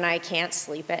 when I can't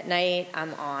sleep at night,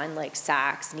 I'm on like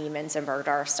Saks, Neiman's, and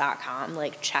Bergdorf's.com,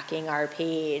 like checking our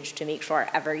page to make sure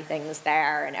everything's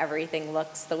there and everything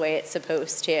looks the way it's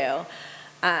supposed to.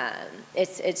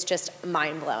 It's just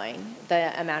mind-blowing,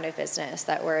 the amount of business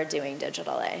that we're doing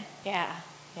digitally. Yeah,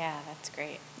 that's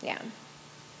great. Yeah.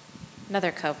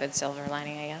 Another COVID silver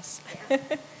lining, I guess. Yeah.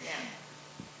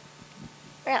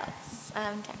 Where else?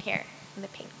 Down here in the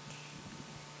pink.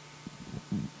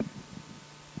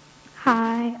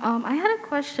 Hi, I had a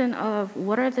question of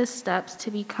what are the steps to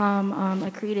become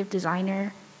a creative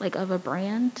designer, like of a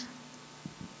brand?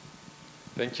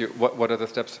 Thank you. What are the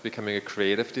steps to becoming a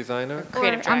creative designer?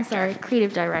 Creative director. I'm sorry,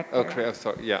 creative director. Oh, creative.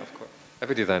 Sorry. Yeah, of course.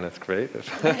 Every designer is creative.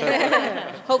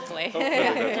 Hopefully.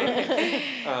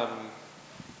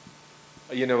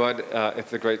 You know what?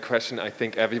 It's a great question. I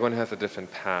think everyone has a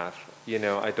different path. You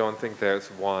know, I don't think there's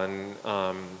one.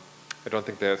 I don't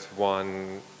think there's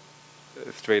one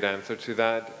straight answer to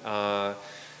that.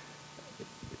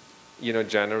 You know,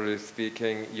 generally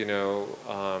speaking, you know,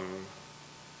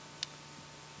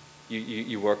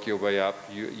 you work your way up,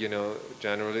 you know,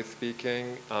 generally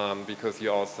speaking, because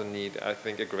you also need, I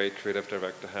think a great creative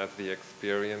director has the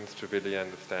experience to really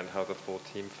understand how the full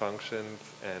team functions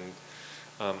and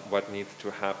what needs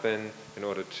to happen in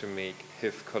order to make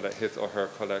his or her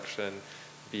collection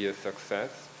be a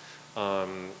success.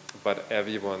 But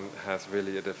everyone has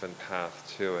really a different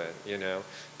path to it, you know.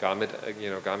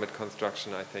 Garment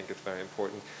construction, I think, is very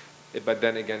important. But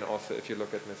then again, also, if you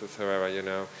look at Mrs. Herrera, you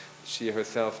know, she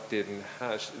herself didn't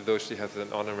have, though she has an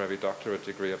honorary doctorate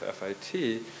degree of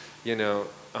FIT, you know,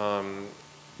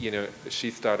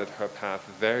 she started her path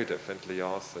very differently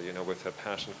also, you know, with her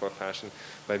passion for fashion,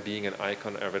 by being an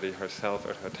icon already herself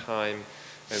at her time,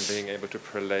 and being able to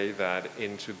parlay that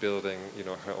into building, you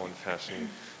know, her own fashion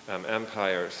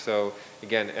empire. So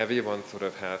again, everyone sort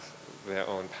of has their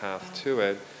own path to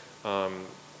it,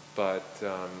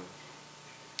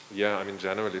 yeah, I mean,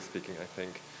 generally speaking, I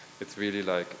think it's really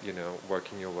like, you know,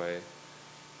 working your way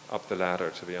up the ladder,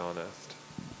 to be honest.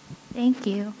 Thank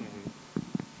you. Mm-hmm.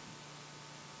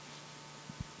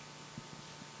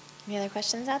 Any other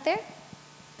questions out there?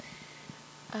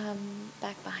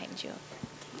 Back behind you.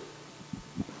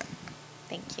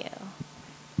 Thank you.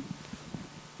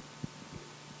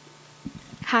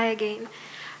 Hi again.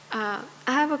 I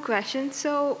have a question.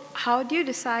 So how do you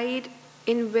decide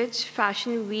in which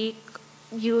fashion week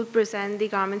you will present the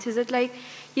garments? Is it like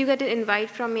you get an invite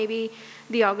from maybe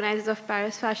the organizers of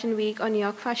Paris Fashion Week or New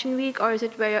York Fashion Week, or is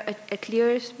it where your atelier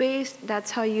is based?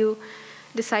 That's how you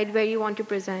decide where you want to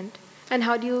present? And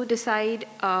how do you decide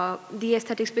the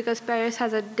aesthetics? Because Paris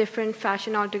has a different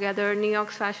fashion altogether. New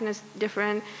York's fashion is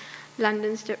different.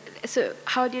 London's different. So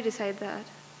how do you decide that?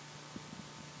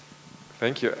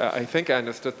 Thank you. I think I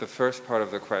understood the first part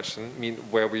of the question,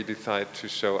 where we decide to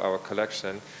show our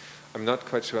collection. I'm not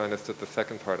quite sure I understood the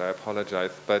second part. I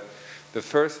apologize. But the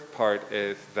first part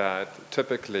is that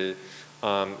typically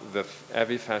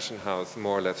every fashion house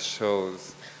more or less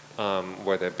shows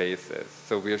where their base is.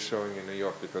 So we're showing in New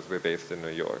York because we're based in New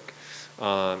York.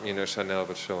 Chanel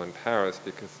will show in Paris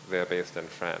because they're based in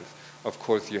France. Of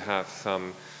course, you have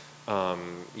some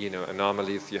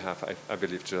anomalies. You have, I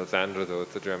believe, Jill Zander, though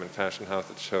it's a German fashion house,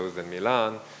 it shows in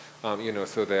Milan.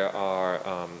 So there are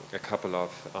a couple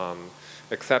of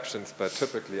exceptions, but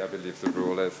typically I believe the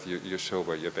rule is you show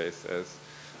where your base is.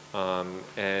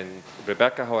 And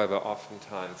Rebecca, however,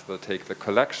 oftentimes will take the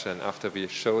collection after we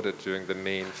showed it during the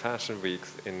main fashion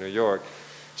weeks in New York.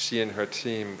 She and her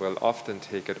team will often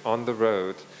take it on the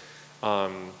road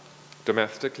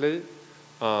domestically,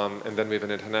 and then we have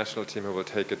an international team who will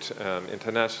take it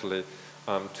internationally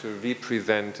to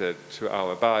represent it to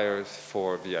our buyers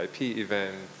for VIP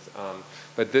events.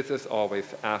 But this is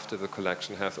always after the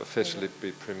collection has officially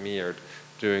been premiered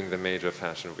during the major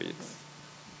fashion weeks.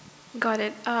 Got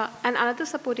it. And another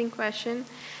supporting question.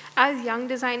 As young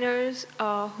designers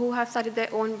who have started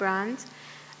their own brands,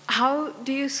 how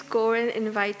do you score and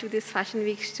invite to these fashion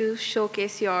weeks to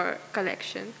showcase your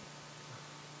collection?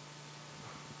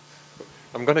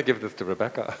 I'm going to give this to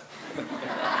Rebecca.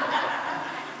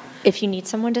 If you need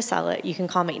someone to sell it, you can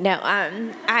call me. No,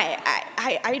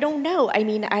 I don't know. I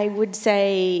mean, I would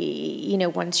say,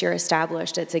 once you're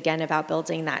established, it's again about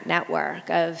building that network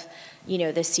of, the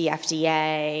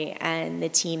CFDA and the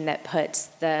team that puts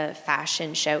the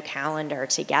fashion show calendar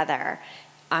together.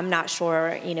 I'm not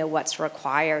sure, what's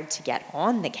required to get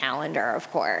on the calendar, of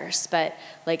course, but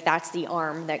that's the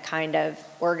arm that kind of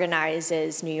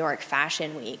organizes New York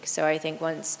Fashion Week. So I think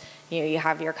once, you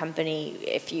have your company,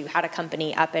 if you had a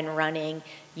company up and running,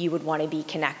 you would want to be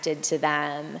connected to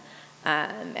them,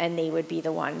 and they would be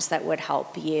the ones that would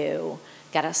help you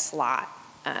get a slot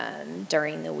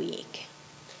during the week.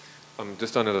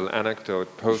 Just on a little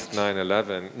anecdote, post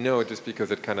 9/11, no, just because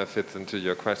it kind of fits into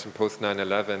your question, post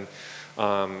 9/11,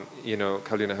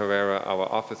 Carolina Herrera, our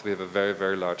office, we have a very,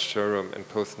 very large showroom, and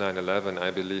post 9/11, I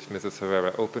believe Mrs.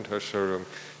 Herrera opened her showroom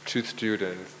to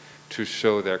students to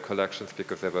show their collections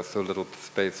because there was so little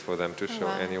space for them to show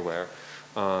anywhere.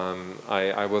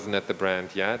 I wasn't at the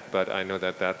brand yet, but I know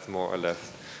that that's more or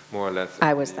less.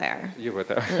 I was there. You were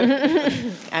there.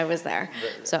 I was there.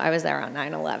 So I was there on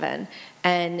 9/11.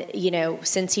 And,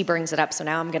 since he brings it up, so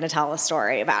now I'm going to tell a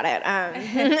story about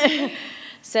it.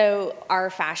 So our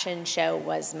fashion show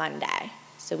was Monday.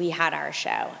 So we had our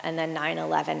show. And then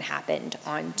 9/11 happened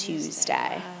on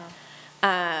Tuesday.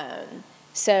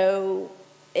 So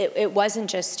it wasn't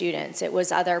just students, it was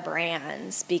other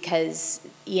brands because,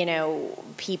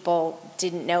 people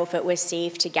didn't know if it was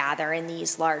safe to gather in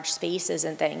these large spaces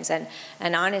and things. And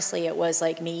honestly, it was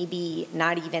maybe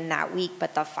not even that week,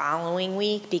 but the following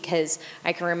week, because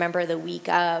I can remember the week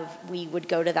of, we would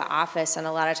go to the office and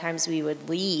a lot of times we would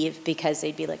leave because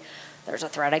they'd be like, there's a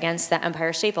threat against the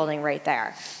Empire State Building right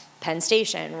there, Penn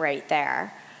Station right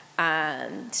there.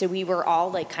 So we were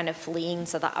all kind of fleeing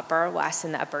to the Upper West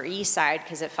and the Upper East Side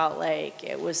because it felt like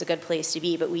it was a good place to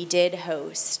be. But we did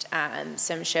host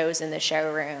some shows in the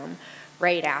showroom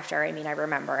right after. I mean, I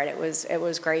remember it. It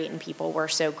was great, and people were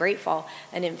so grateful.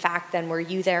 And in fact, then were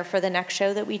you there for the next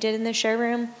show that we did in the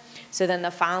showroom? So then the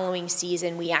following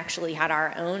season, we actually had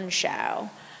our own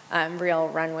show, real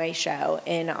runway show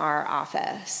in our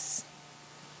office.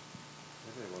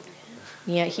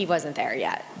 Yeah, he wasn't there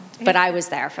yet, but I was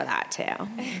there for that too.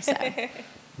 So.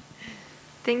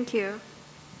 Thank you.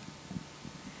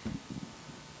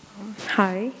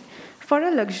 Hi. For a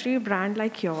luxury brand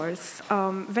like yours,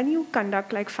 when you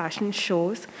conduct fashion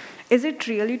shows, is it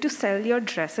really to sell your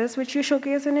dresses which you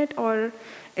showcase in it, or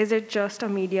is it just a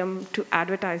medium to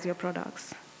advertise your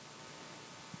products?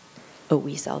 Oh,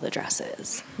 we sell the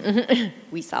dresses.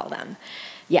 We sell them.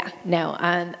 Yeah, no,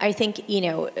 I think,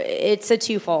 it's a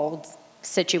twofold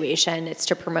situation. It's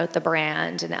to promote the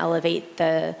brand and elevate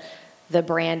the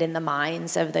brand in the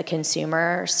minds of the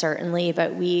consumer, certainly,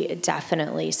 but we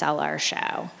definitely sell our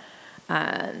show.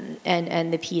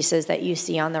 And the pieces that you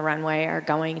see on the runway are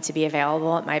going to be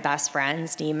available at my best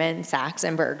friends, Neiman, Saks,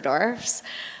 and Bergdorf's,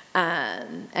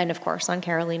 and of course on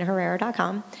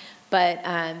CarolinaHerrera.com. But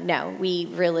no, we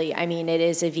really, it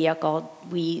is a vehicle.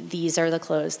 These are the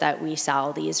clothes that we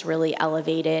sell, these really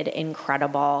elevated,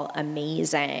 incredible,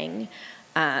 amazing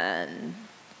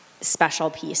special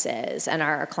pieces, and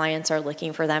our clients are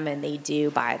looking for them, and they do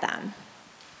buy them.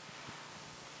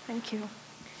 Thank you.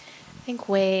 I think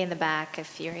way in the back,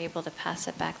 if you're able to pass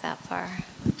it back that far.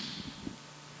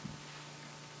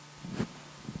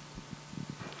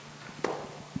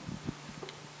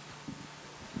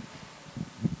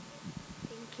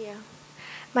 Thank you.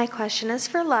 My question is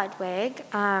for Ludwig.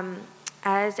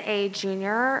 As a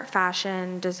junior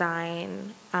fashion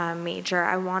design major,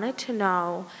 I wanted to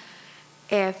know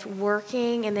if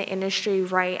working in the industry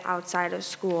right outside of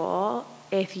school,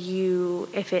 if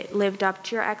it lived up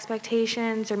to your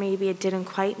expectations, or maybe it didn't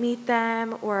quite meet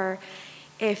them, or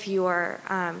if your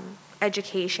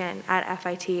education at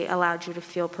FIT allowed you to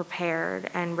feel prepared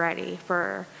and ready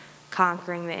for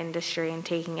conquering the industry and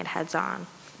taking it heads on.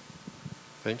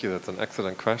 Thank you, that's an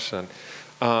excellent question.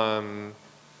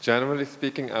 Generally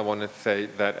speaking, I want to say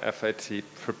that FIT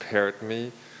prepared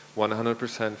me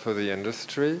 100% for the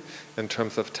industry in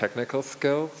terms of technical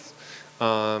skills.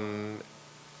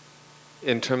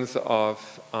 In terms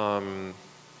of,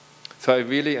 so I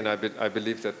really, and I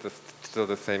believe that this is still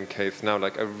the same case now,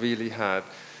 like I really had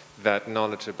that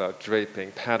knowledge about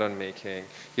draping, pattern making,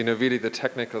 really the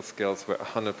technical skills were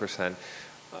 100%.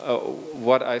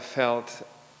 What I felt,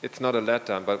 it's not a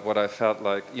letdown, but what I felt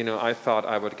like, I thought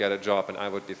I would get a job and I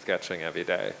would be sketching every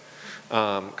day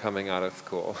coming out of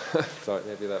school. Sorry,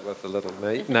 maybe that was a little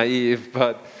naive,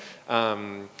 but,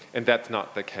 and that's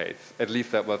not the case. At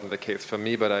least that wasn't the case for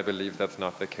me, but I believe that's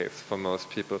not the case for most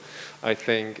people. I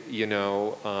think,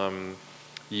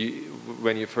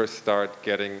 when you first start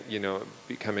getting,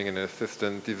 becoming an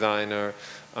assistant designer,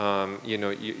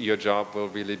 your job will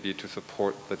really be to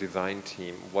support the design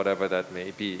team, whatever that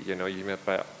may be.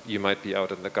 You might be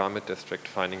out in the garment district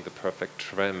finding the perfect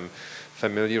trim,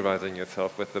 familiarizing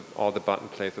yourself with all the button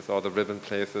places, all the ribbon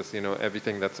places,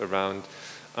 everything that's around.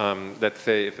 Let's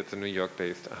say if it's a New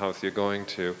York-based house you're going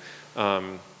to.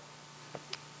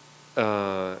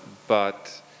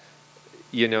 But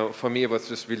for me, it was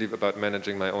just really about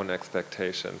managing my own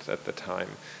expectations at the time.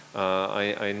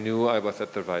 I knew I was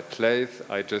at the right place.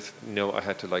 I just know I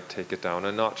had to take it down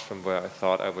a notch from where I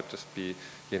thought I would just be,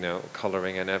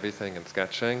 coloring and everything and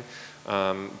sketching.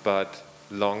 But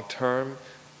long term,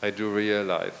 I do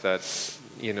realize that,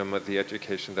 the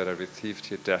education that I received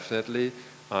here definitely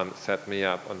set me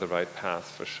up on the right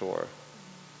path for sure.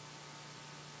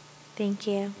 Thank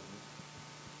you.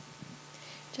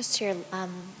 Just to your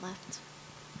left.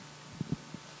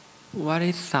 What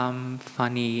is some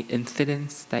funny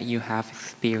incidents that you have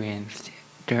experienced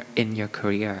in your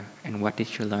career, and what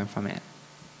did you learn from it?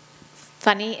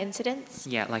 Funny incidents?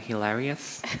 Yeah, like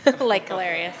hilarious. Like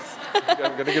hilarious.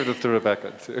 I'm going to give this to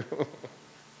Rebecca, too.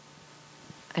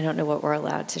 I don't know what we're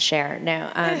allowed to share. No,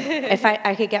 if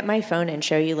I could get my phone and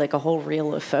show you a whole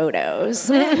reel of photos.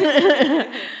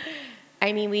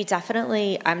 I mean,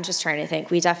 I'm just trying to think,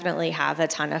 we definitely have a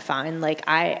ton of fun.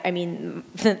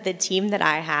 The team that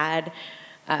I had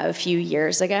a few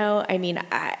years ago,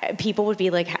 people would be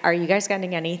like, are you guys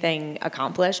getting anything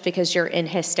accomplished? Because you're in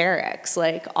hysterics,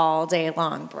 all day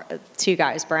long. Two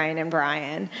guys, Brian and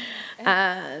Brian.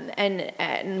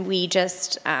 And we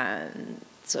just,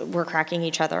 so we're cracking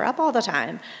each other up all the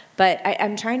time. But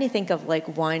I'm trying to think of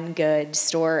one good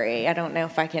story. I don't know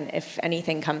if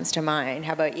anything comes to mind.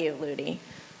 How about you, Ludi?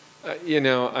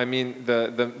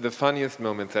 The funniest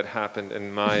moment that happened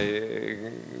in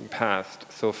my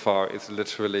past so far is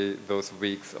literally those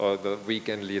weeks or the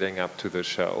weekend leading up to the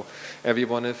show.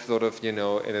 Everyone is sort of, in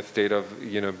a state of,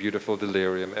 beautiful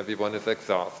delirium. Everyone is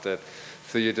exhausted.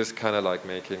 So you're just kind of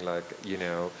making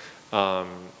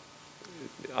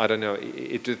I don't know.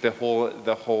 It just the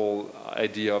whole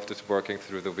idea of just working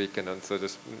through the weekend, and so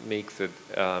just makes it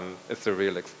a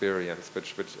surreal experience,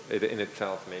 which in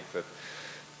itself makes it.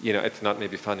 It's not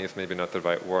maybe funny. It's maybe not the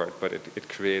right word, but it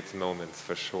creates moments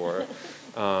for sure.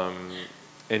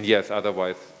 And yes,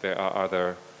 otherwise there are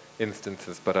other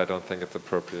instances, but I don't think it's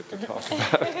appropriate to talk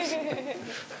about.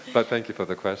 But thank you for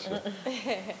the question.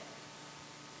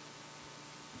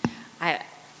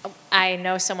 I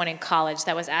know someone in college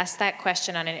that was asked that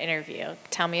question on an interview.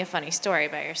 Tell me a funny story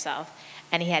about yourself.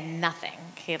 And he had nothing.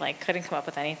 He couldn't come up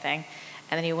with anything.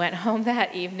 And then he went home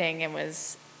that evening and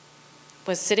was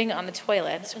sitting on the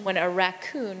toilet when a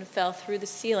raccoon fell through the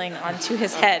ceiling onto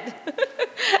his head.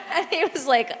 And he was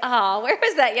like, oh, where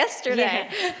was that yesterday?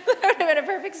 Yeah. That would have been a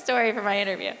perfect story for my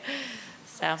interview.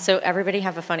 So everybody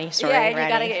have a funny story ready you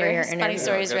gotta get for your funny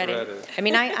stories ready.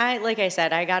 I like I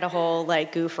said, I got a whole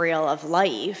goof reel of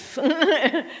life.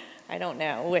 I don't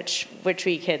know which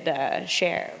we could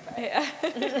share.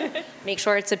 Yeah. Make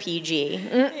sure it's a PG.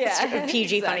 Yeah,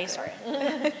 PG exactly. Funny story.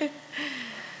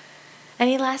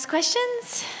 Any last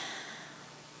questions?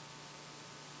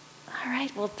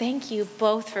 right, well, thank you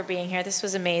both for being here. This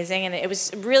was amazing, and it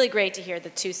was really great to hear the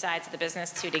two sides of the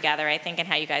business too together, I think, and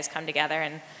how you guys come together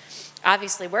and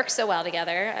obviously work so well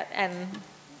together and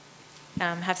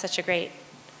have such a great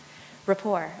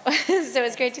rapport. So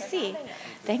it's great to see.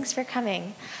 Thanks for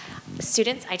coming.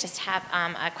 Students, I just have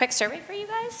a quick survey for you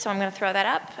guys, so I'm going to throw that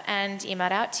up and email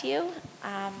it out to you.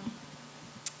 And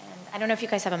I don't know if you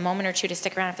guys have a moment or two to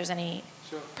stick around if there's any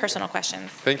personal questions.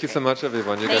 Thank you so much,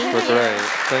 everyone. You guys were great.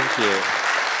 Thank you.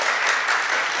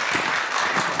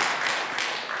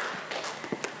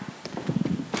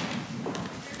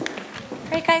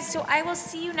 All right, guys, so I will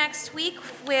see you next week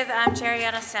with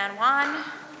Jeriana San Juan.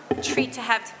 Treat to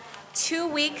have 2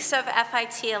 weeks of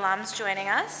FIT alums joining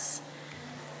us.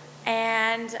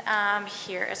 And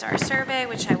here is our survey,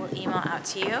 which I will email out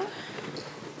to you.